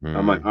mean?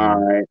 I'm like, all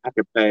Mhm. right, I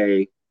could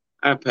pay.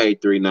 I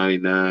paid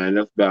 $3.99.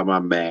 That's about my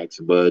max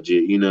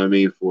budget. You know what I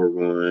mean for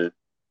one.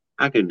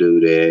 I can do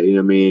that. You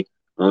know what I mean?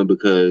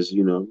 Because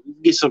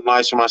get something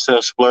nice for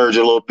myself, splurge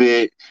a little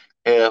bit.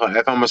 And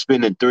if I'm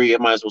spending three, I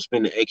might as well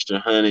spend an extra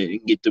 100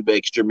 and get the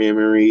extra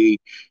memory.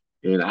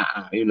 And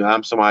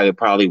I'm somebody that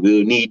probably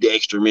will need the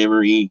extra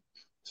memory.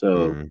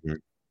 So Mhm.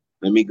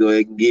 let me go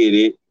ahead and get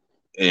it.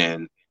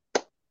 And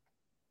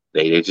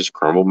they just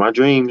crumbled my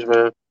dreams,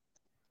 man.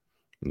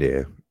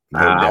 Yeah, no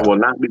I doubt. will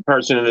not be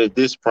purchasing it at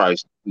this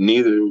price.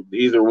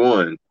 Either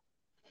one.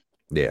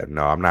 Yeah,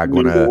 no, I'm not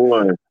Neither gonna.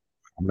 one.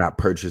 I'm not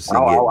purchasing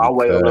I'll, it I'll, I'll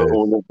wait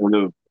on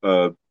the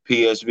because,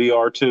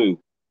 PSVR 2.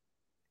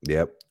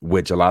 yep,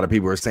 which a lot of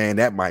people are saying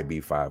that might be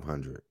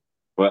 500,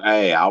 But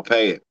hey, I'll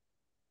pay it.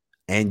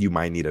 and you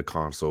might need a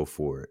console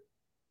for it,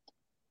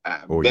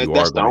 I or bet you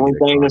that's are the going to only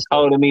get a thing that's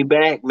console. holding me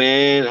back,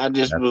 man. I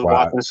just That's was why.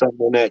 watching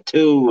something on that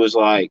too. Was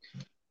like,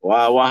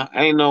 why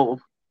ain't no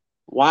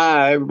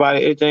why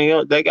everybody everything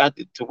else they got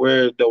to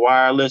where the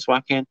wireless?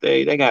 Why can't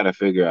they? They got to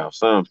figure out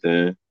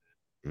something.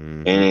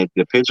 Hmm. And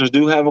the pictures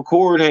do have a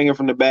cord hanging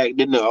from the back.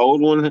 Didn't the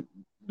old one?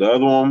 The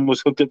other one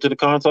was hooked up to the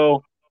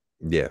console.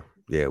 Yeah,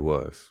 yeah, it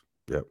was.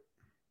 Yep.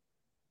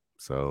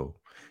 So,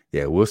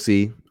 yeah, we'll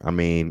see. I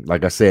mean,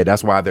 like I said,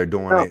 that's why they're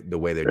doing No, it the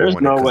way they're there's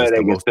doing it, no because way it's they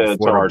the can most sell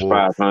charge affordable.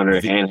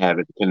 500 and have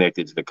it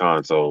connected to the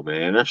console,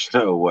 man. There's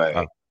no Uh,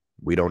 way.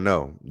 we don't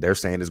know. They're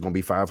saying it's going to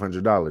be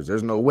 $500.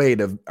 There's no way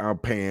that I'm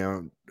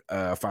paying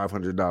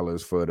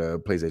 $500 for the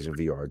PlayStation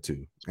VR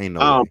 2. Ain't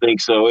no I don't way.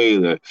 think so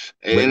either.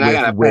 With And I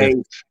with gotta with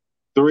pay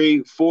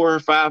 3, 4,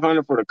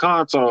 500 for the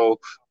console,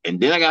 and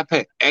then I got to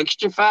pay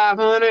extra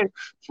 500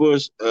 for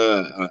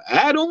an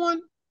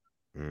add-on.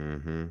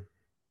 hmm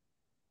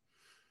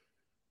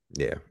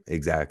Yeah,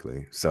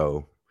 exactly.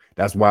 So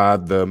that's why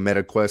the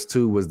Meta Quest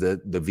 2 was the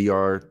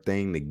VR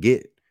thing to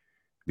get,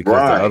 because the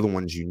Right. other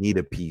ones you need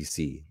a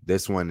PC.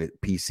 This one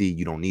PC,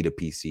 you don't need a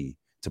PC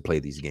to play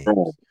these Right.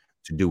 games,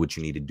 to do what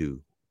you need to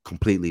do.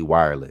 Completely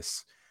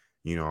wireless.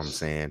 You know what I'm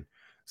saying?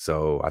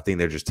 So I think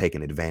they're just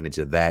taking advantage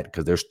of that,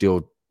 because they're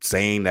still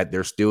saying that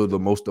they're still the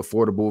most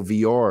affordable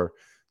VR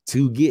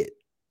to get,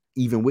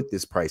 even with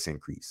this price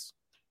increase.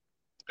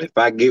 If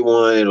I get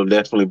one, it'll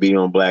definitely be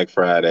on Black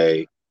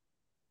Friday,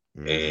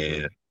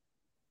 and Hmm.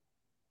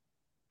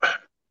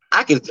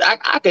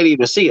 I could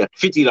even see a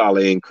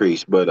 $50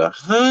 increase, but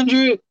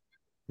 100,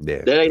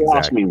 Yeah, they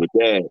lost me exactly. with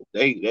that.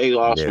 They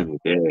lost me Yeah.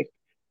 with that.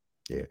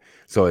 Yeah.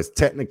 So it's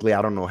technically,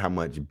 I don't know how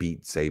much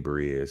Beat Saber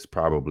is,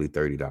 probably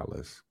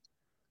 $30.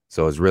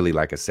 So it's really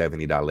like a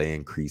 $70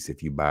 increase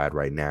if you buy it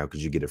right now,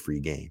 because you get a free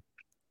game,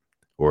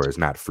 or it's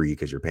not free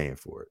because you're paying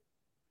for it.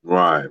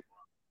 Right.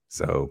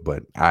 So,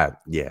 but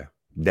yeah,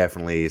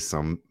 definitely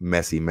some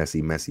messy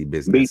Beat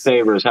business.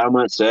 Saber is how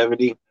much?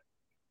 70?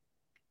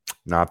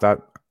 No, I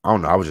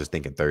don't know. I was just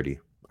thinking 30.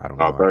 I don't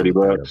Oh, know. I can 30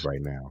 look that up bucks.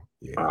 right now.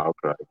 Yeah. Oh,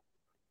 okay.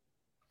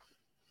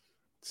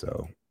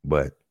 So,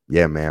 but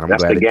yeah, man, I'm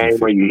That's glad the that you game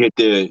fit. where you hit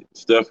the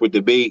stuff with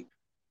the beat.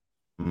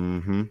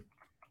 Mm-hmm.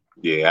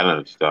 Yeah, I know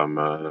what you're talking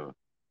about.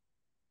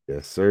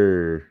 Yes,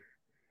 sir.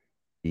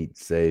 Beat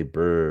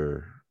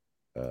Saber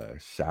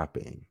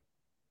shopping.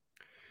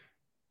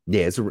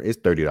 Yeah, it's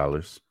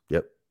 $30.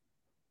 Yep.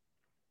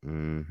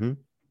 Hmm.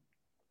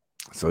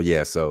 So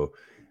yeah, so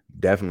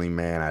definitely,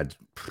 man.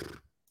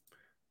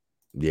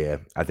 Yeah,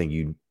 I think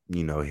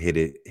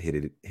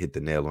hit the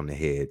nail on the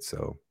head.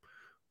 So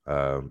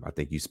I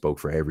think you spoke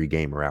for every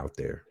gamer out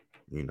there.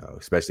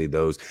 Especially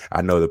those.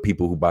 I know the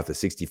people who bought the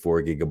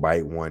 64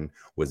 gigabyte one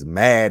was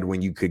mad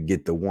when you could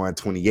get the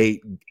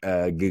 128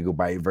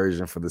 gigabyte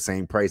version for the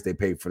same price they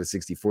paid for the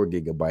 64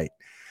 gigabyte.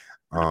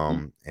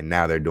 And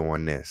now they're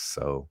doing this.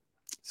 So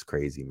it's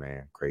crazy,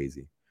 man.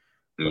 Crazy.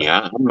 But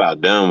Yeah, I'm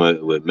about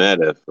done with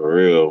Meta for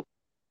real.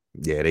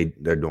 yeah,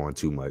 they're doing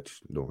too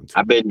much. Doing too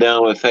I've been much.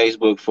 done with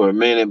Facebook for a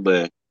minute,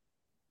 but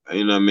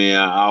you know what I mean.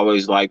 I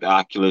always liked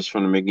Oculus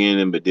from the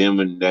beginning, but then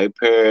when they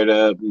paired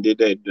up and did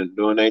that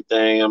doing their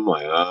thing, I'm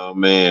like, oh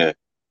man,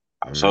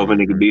 I was hoping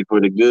it could Hmm. be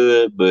for the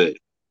good, but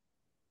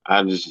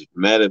I just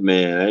met it,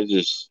 man. They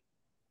just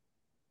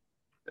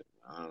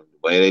the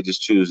way they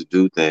just choose to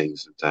do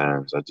things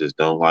sometimes. I just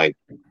don't like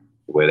the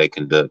way they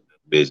conduct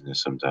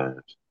business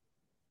sometimes.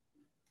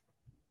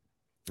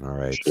 All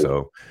right. Sure.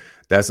 So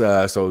that's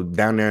so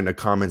down there in the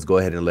comments, go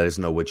ahead and let us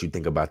know what you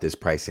think about this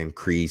price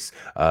increase.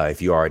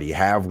 If you already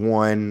have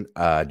one,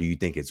 do you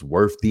think it's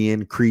worth the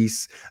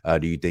increase?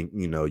 Do you think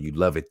you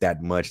love it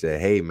that much that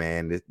hey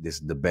man, this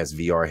is the best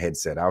VR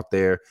headset out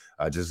there?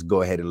 Just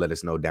go ahead and let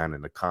us know down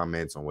in the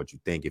comments on what you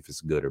think, if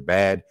it's good or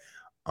bad.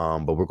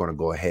 But we're gonna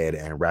go ahead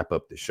and wrap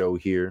up the show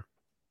here.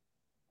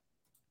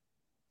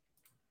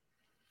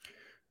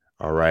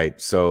 All right.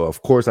 So,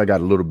 of course, I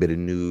got a little bit of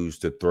news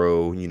to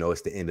throw.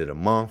 It's the end of the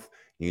month.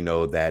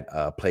 That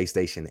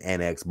PlayStation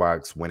and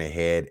Xbox went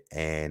ahead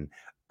and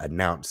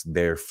announced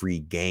their free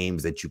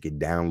games that you could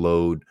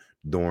download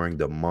during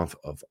the month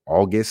of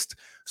August.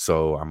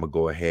 So, I'm going to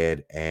go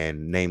ahead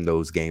and name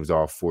those games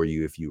off for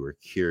you if you were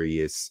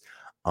curious.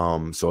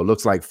 So, it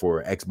looks like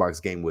for Xbox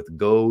Game with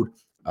Gold,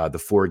 the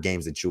 4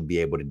 games that you'll be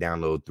able to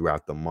download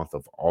throughout the month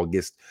of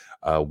August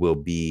will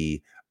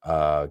be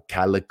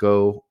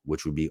Calico,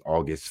 which would be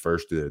August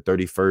 1st through the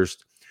 31st,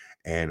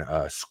 and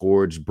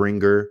Scourge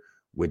Bringer,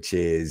 which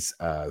is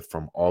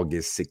from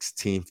August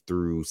 16th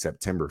through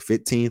September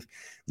 15th.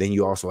 Then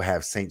you also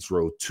have Saints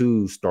Row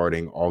 2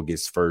 starting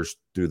August 1st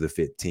through the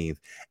 15th,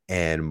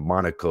 and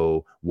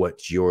Monaco,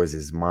 What's Yours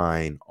Is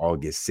Mine,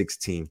 August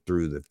 16th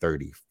through the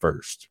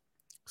 31st.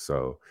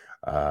 So,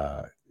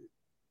 I'm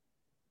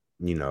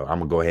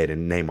gonna go ahead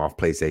and name off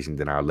PlayStation,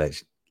 then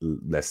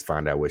let's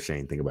find out what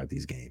Shane think about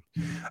these games.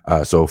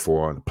 So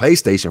for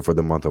PlayStation for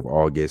the month of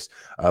August,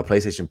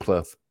 PlayStation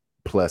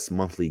Plus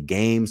monthly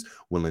games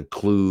will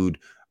include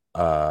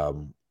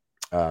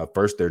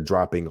first they're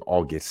dropping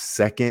August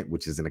 2nd,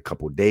 which is in a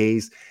couple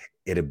days.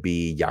 It'll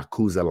be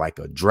Yakuza Like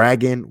a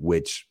Dragon,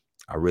 which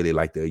I really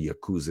like the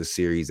Yakuza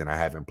series, and I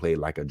haven't played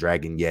Like a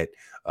Dragon yet.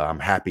 I'm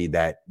happy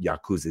that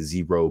Yakuza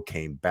 0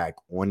 came back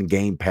on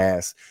Game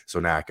Pass, so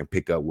now I can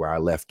pick up where I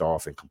left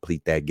off and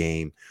complete that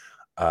game.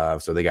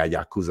 So they got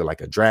Yakuza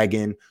Like a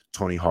Dragon,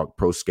 Tony Hawk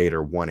Pro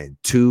Skater 1 and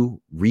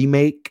 2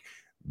 remake.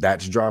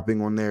 That's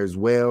dropping on there as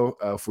well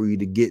for you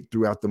to get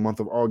throughout the month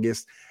of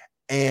August.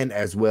 And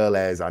as well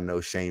as, I know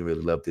Shane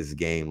really loved this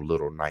game,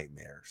 Little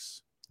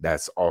Nightmares.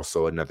 That's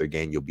also another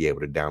game you'll be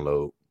able to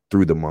download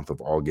through the month of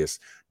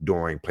August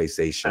during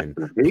PlayStation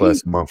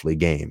Plus monthly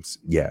games.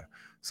 Yeah.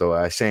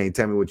 So Shane,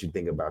 tell me what you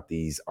think about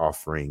these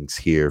offerings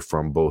here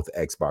from both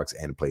Xbox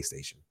and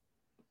PlayStation.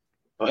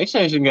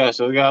 PlayStation got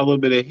a little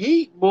bit of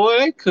heat, boy.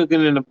 They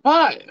cooking in the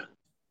pot.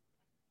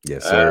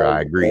 Yes, sir. I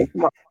agree.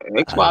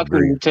 Xbox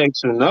can take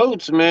some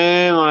notes,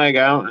 man. Like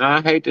I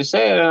hate to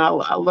say it, and I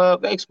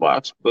love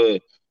Xbox,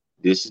 but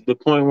this is the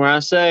point where I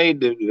say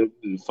the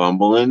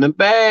fumble in the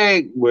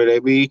bag, where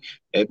they've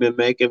been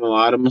making a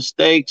lot of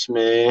mistakes,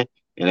 man,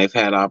 and they've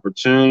had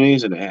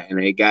opportunities, and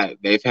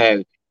they've had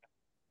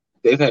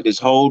this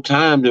whole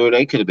time where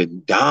they could have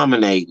been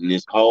dominating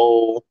this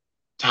whole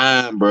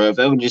time, bro. If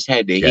they would just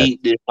had the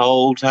heat this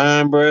whole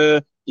time, bro.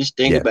 Just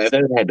think about it. If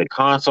they would had the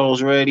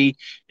consoles ready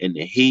and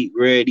the heat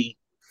ready.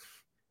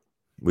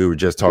 We were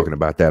just talking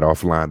about that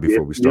offline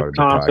before we started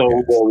the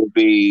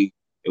podcast.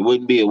 It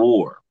wouldn't be a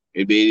war.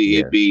 It'd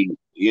be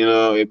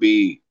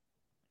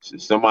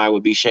somebody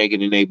would be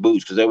shaking in their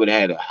boots because they would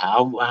have had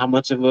how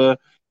much of a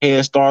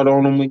head start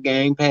on them with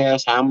Game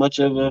Pass? How much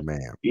of a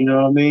you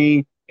know what I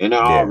mean? And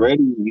they're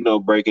already,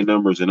 breaking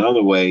numbers in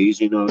other ways,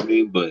 you know what I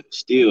mean? But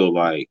still,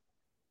 like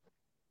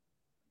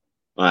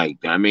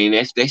I mean,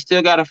 they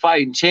still got a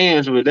fighting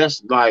chance, but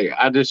that's like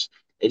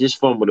they just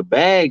fumble the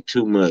bag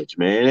too much,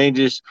 man. They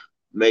just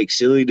make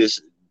silly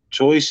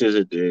choices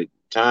at the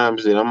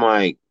times that I'm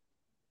like,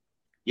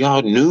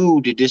 y'all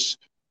knew that this,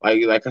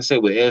 like I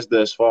said with As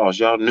Dust Falls,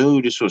 y'all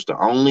knew this was the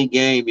only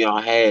game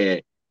y'all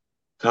had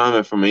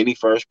coming from any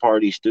first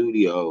party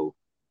studio,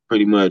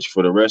 pretty much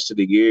for the rest of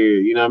the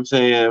year. You know what I'm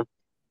saying?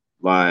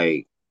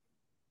 Like,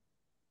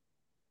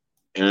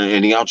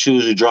 and y'all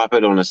choose to drop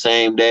it on the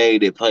same day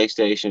that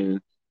PlayStation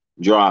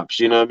drops,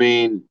 you know what I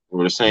mean?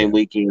 Or the same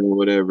weekend or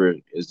whatever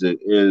is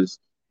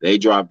they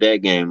dropped that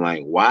game.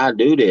 Like, why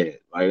do that?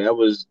 Like,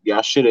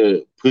 y'all should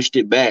have pushed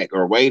it back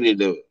or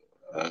waited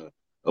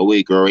a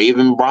week or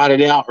even brought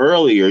it out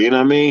earlier, you know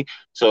what I mean?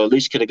 So at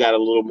least could have got a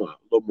little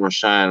more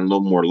shine, a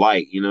little more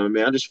light, you know what I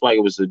mean? I just feel like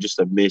it was just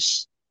a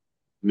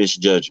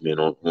misjudgment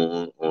on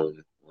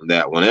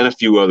that one and a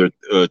few other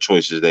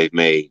choices they've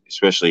made,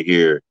 especially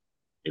here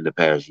in the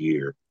past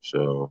year.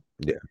 So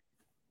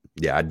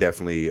yeah, I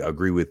definitely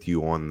agree with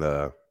you on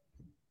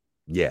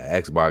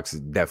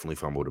Xbox definitely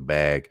fumbled the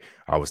bag.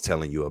 I was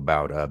telling you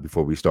about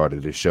before we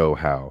started the show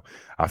how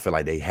I feel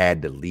like they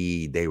had the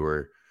lead. They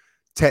were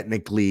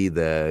technically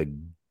the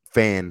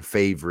fan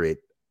favorite,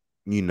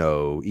 even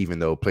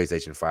though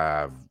PlayStation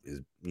 5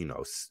 is,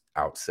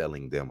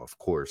 outselling them, of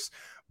course,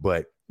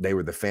 but they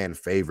were the fan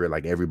favorite.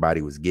 Like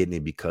everybody was getting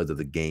it because of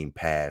the Game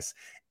Pass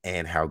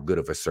and how good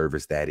of a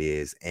service that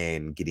is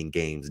and getting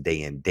games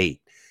day and date.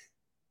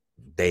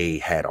 They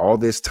had all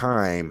this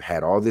time,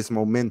 had all this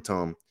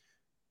momentum.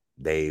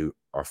 They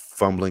are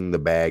fumbling the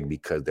bag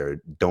because they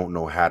don't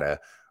know how to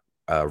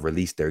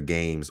release their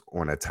games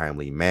on a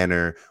timely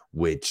manner,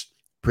 which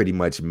pretty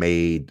much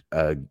made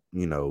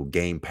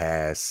Game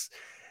Pass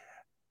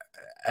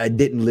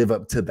didn't live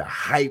up to the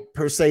hype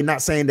per se.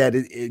 Not saying that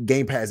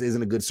Game Pass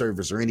isn't a good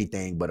service or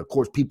anything, but of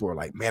course people are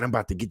like, man, I'm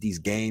about to get these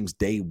games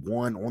day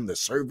one on the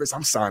service.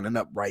 I'm signing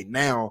up right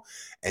now.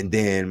 And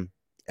then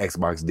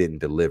Xbox didn't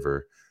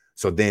deliver.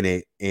 So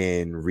then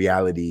in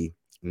reality,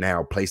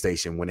 now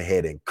PlayStation went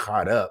ahead and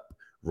caught up,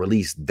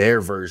 released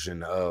their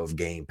version of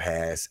Game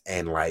Pass,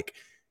 and like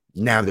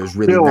now there's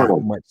really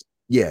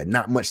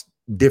not much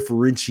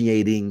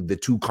differentiating the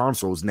two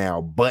consoles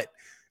now, but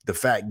the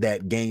fact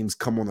that games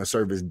come on the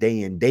service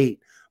day and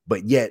date,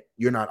 but yet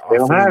you're not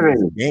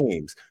offering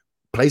games.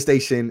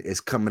 PlayStation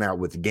is coming out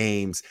with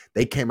games.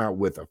 They came out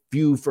with a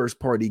few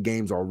first-party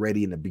games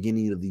already in the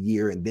beginning of the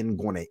year, and then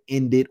going to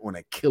end it on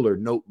a killer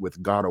note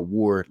with God of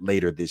War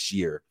later this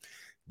year.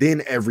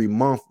 Then every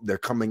month they're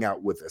coming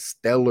out with a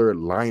stellar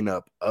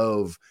lineup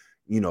of,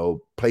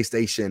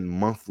 PlayStation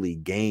monthly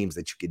games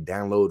that you can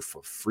download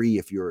for free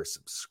if you're a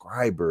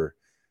subscriber,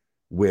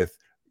 with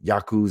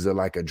Yakuza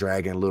Like a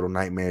Dragon, Little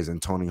Nightmares,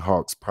 and Tony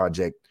Hawk's Pro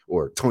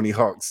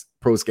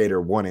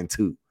Skater 1 and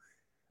 2.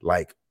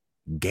 And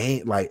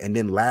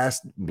then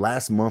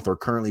last month or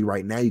currently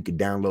right now, you could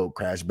download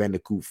Crash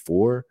Bandicoot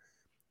 4.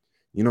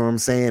 You know what I'm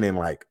saying? And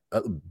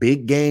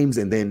big games,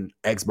 and then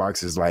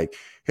Xbox is like,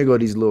 here go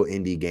these little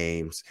indie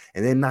games.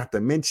 And then not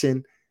to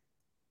mention,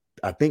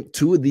 I think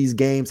 2 of these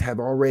games have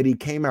already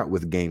came out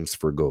with games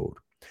for gold.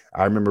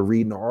 I remember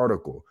reading an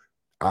article.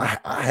 I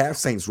have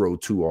Saints Row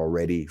 2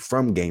 already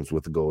from Games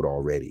with Gold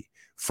already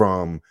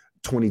from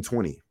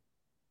 2020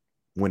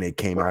 when it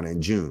came out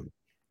in June.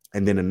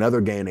 And then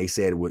another game they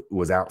said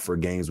was out for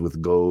Games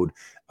with Gold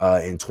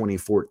in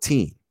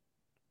 2014.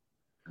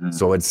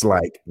 So it's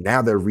like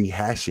now they're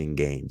rehashing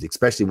games,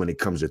 especially when it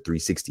comes to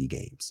 360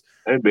 games.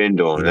 They've been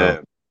doing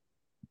that.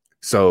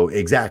 So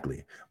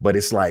exactly. But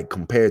it's like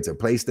compared to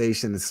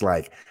PlayStation, it's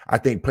like I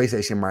think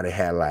PlayStation might have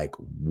had like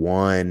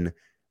 1,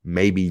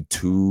 maybe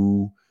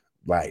 2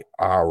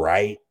 all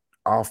right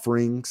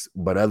offerings,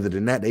 but other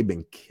than that, they've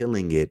been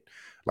killing it.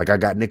 Like I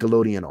got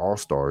Nickelodeon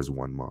All-Stars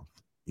 1 month.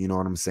 You know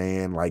what I'm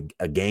saying? Like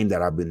a game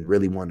that I've been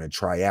really wanting to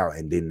try out,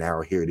 and then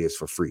now here it is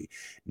for free.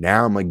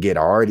 Now I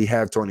already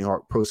have Tony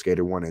Hawk Pro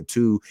Skater 1 and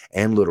 2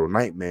 and Little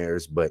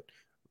Nightmares, but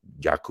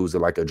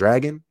Yakuza Like a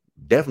Dragon,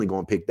 definitely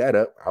gonna pick that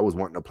up. I was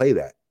wanting to play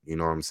that. You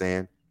know what I'm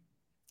saying?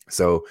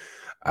 So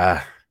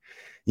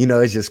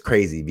it's just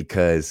crazy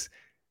because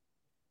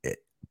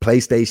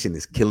PlayStation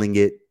is killing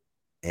it.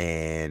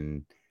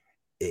 And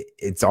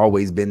it's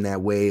always been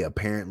that way,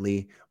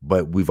 apparently,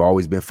 but we've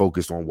always been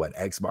focused on what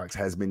Xbox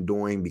has been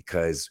doing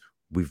because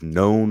we've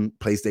known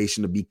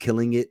PlayStation to be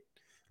killing it.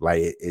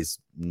 Like it's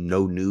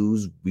no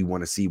news. We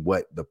want to see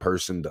what the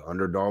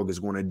underdog is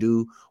going to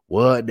do.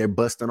 What they're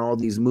busting all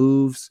these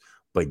moves,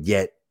 but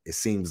yet it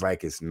seems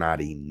like it's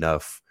not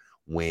enough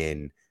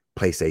when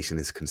PlayStation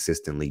is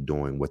consistently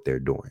doing what they're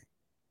doing.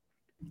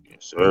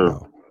 Yes, sir.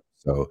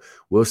 So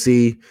we'll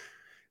see.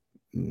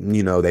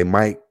 They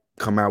might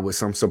come out with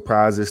some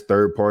surprises,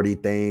 third-party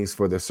things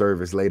for the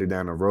service later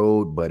down the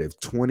road. But if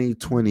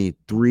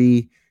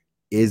 2023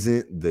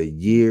 isn't the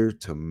year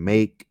to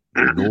make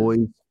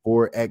noise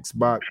for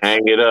Xbox,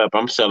 hang it up.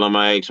 I'm selling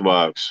my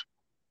Xbox.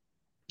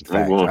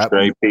 I'm going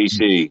straight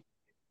PC.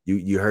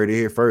 You heard it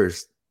here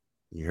first.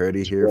 You heard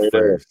it here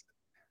first.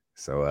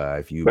 So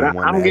if you,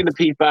 I'm getting a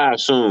P5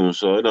 soon,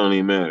 so it don't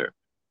even matter.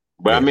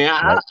 But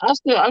I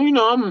still, I'm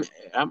an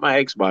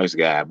Xbox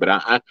guy, but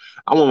I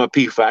want my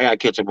P5. I gotta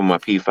catch up on my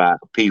P5,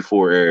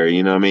 P4 era.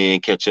 You know what I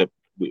mean? Catch up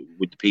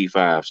with the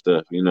P5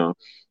 stuff.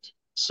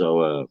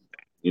 So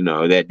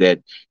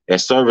that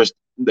service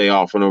they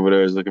offering over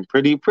there is looking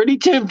pretty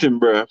tempting,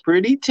 bro.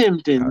 Pretty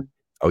tempting.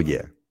 Oh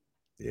yeah.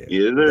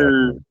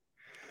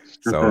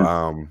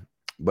 So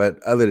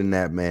but other than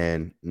that,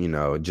 man,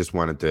 just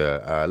wanted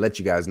to let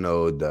you guys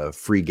know the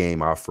free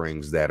game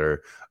offerings that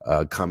are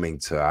coming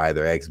to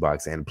either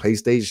Xbox and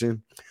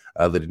PlayStation.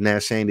 Other than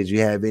that, Shane, did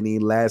you have any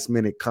last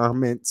minute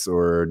comments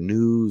or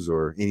news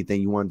or anything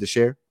you wanted to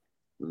share?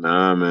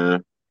 Nah,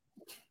 man.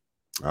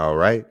 All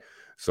right.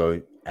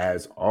 So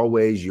as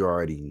always, you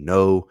already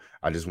know,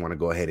 I just want to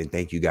go ahead and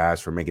thank you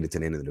guys for making it to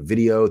the end of the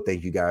video.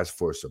 Thank you guys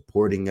for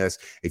supporting us.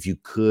 If you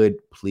could,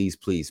 please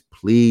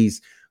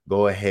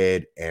go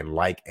ahead and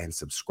like and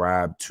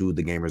subscribe to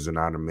the Gamers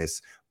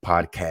Anonymous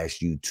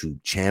Podcast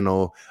YouTube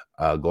channel.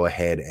 Go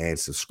ahead and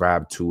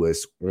subscribe to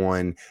us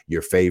on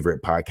your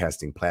favorite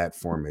podcasting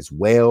platform as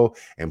well.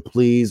 And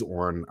please,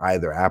 on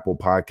either Apple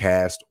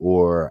Podcast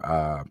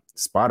or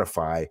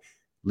Spotify,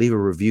 leave a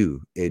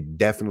review. It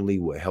definitely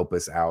will help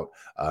us out,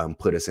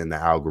 put us in the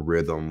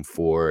algorithm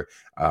for,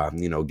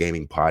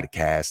 gaming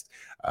podcast.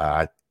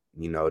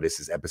 This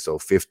is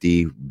episode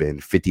 50, been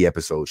 50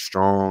 episodes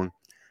strong.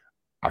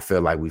 I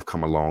feel like we've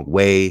come a long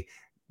way.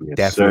 Yes,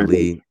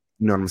 definitely. Sir.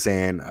 You know what I'm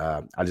saying?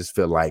 I just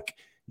feel like,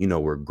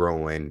 we're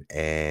growing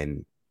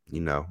and,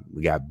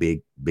 we got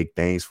big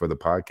things for the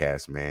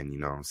podcast, man. You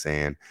know what I'm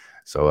saying?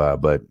 So,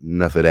 but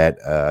enough of that,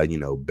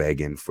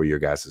 begging for your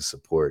guys'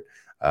 support.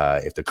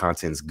 If the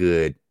content's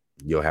good,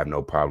 you'll have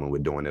no problem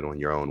with doing it on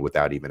your own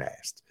without even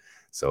asked.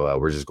 So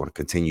we're just going to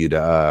continue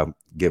to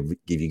give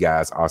you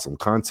guys awesome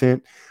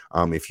content.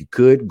 If you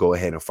could go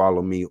ahead and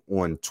follow me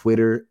on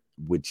Twitter,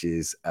 which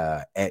is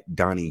at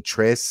Donnie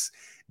Tress,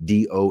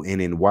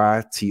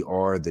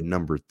 DONNYTR, the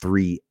number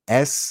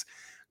 3S.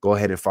 Go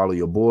ahead and follow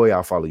your boy.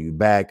 I'll follow you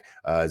back.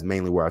 It's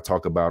mainly where I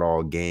talk about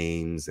all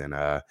games and,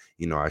 I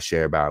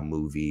share about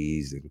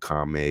movies and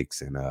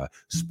comics and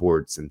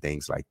sports and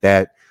things like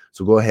that.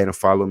 So go ahead and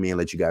follow me and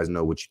let you guys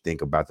know what you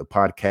think about the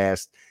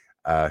podcast.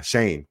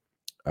 Shane,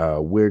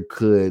 where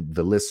could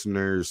the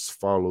listeners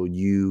follow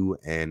you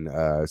and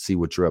see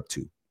what you're up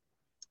to?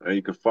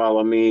 You can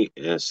follow me.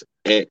 It's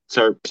at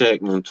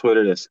TurpTech on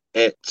Twitter. That's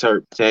at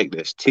TurpTech.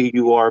 That's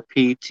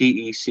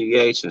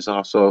TURPTECH. It's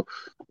also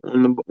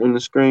on the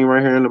screen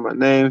right here under my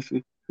name. If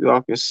you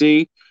all can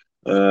see.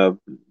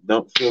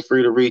 Don't feel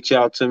free to reach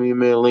out to me,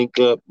 man. Link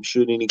up,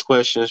 shoot any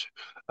questions.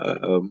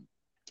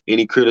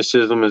 Any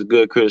criticism is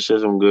good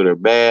criticism, good or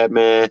bad,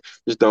 man.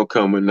 Just don't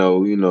come with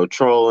no,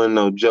 trolling,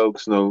 no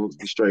jokes, no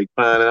straight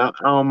clowning. I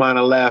don't mind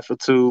a laugh or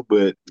two,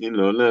 but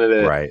none of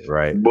that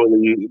right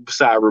bully,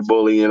 cyber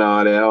bully and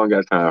all that. I don't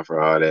got time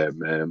for all that,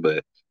 man.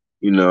 But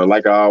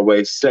like I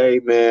always say,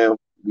 man,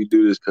 we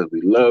do this because we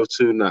love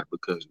to, not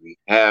because we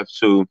have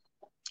to.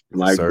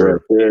 Like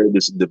Brett said,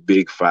 this is the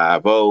big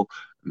 5-0.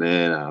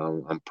 Man,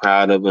 I'm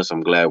proud of us.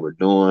 I'm glad we're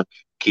doing.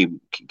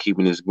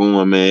 Keeping this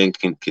going, man.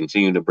 Can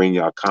continue to bring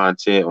y'all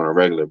content on a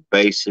regular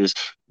basis.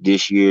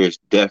 This year is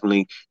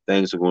definitely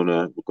things are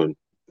gonna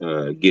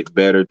get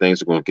better.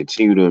 Things are gonna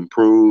continue to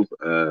improve.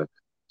 As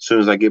soon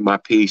as I get my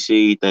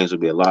PC, things will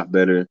be a lot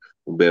better.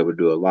 We'll be able to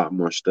do a lot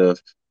more stuff,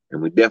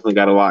 and we definitely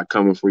got a lot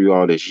coming for you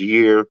all this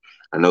year.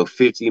 I know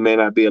 50 may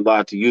not be a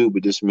lot to you,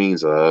 but this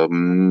means a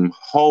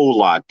whole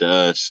lot to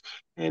us,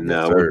 and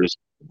we're just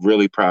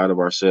really proud of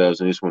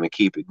ourselves and just want to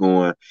keep it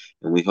going.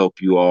 And we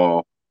hope you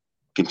all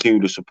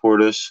continue to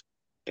support us,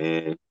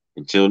 and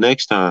until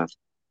next time.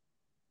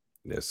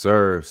 Yes,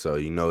 sir. So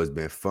it's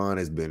been fun,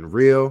 it's been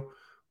real,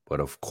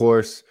 but of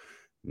course,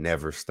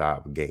 never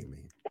stop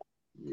gaming.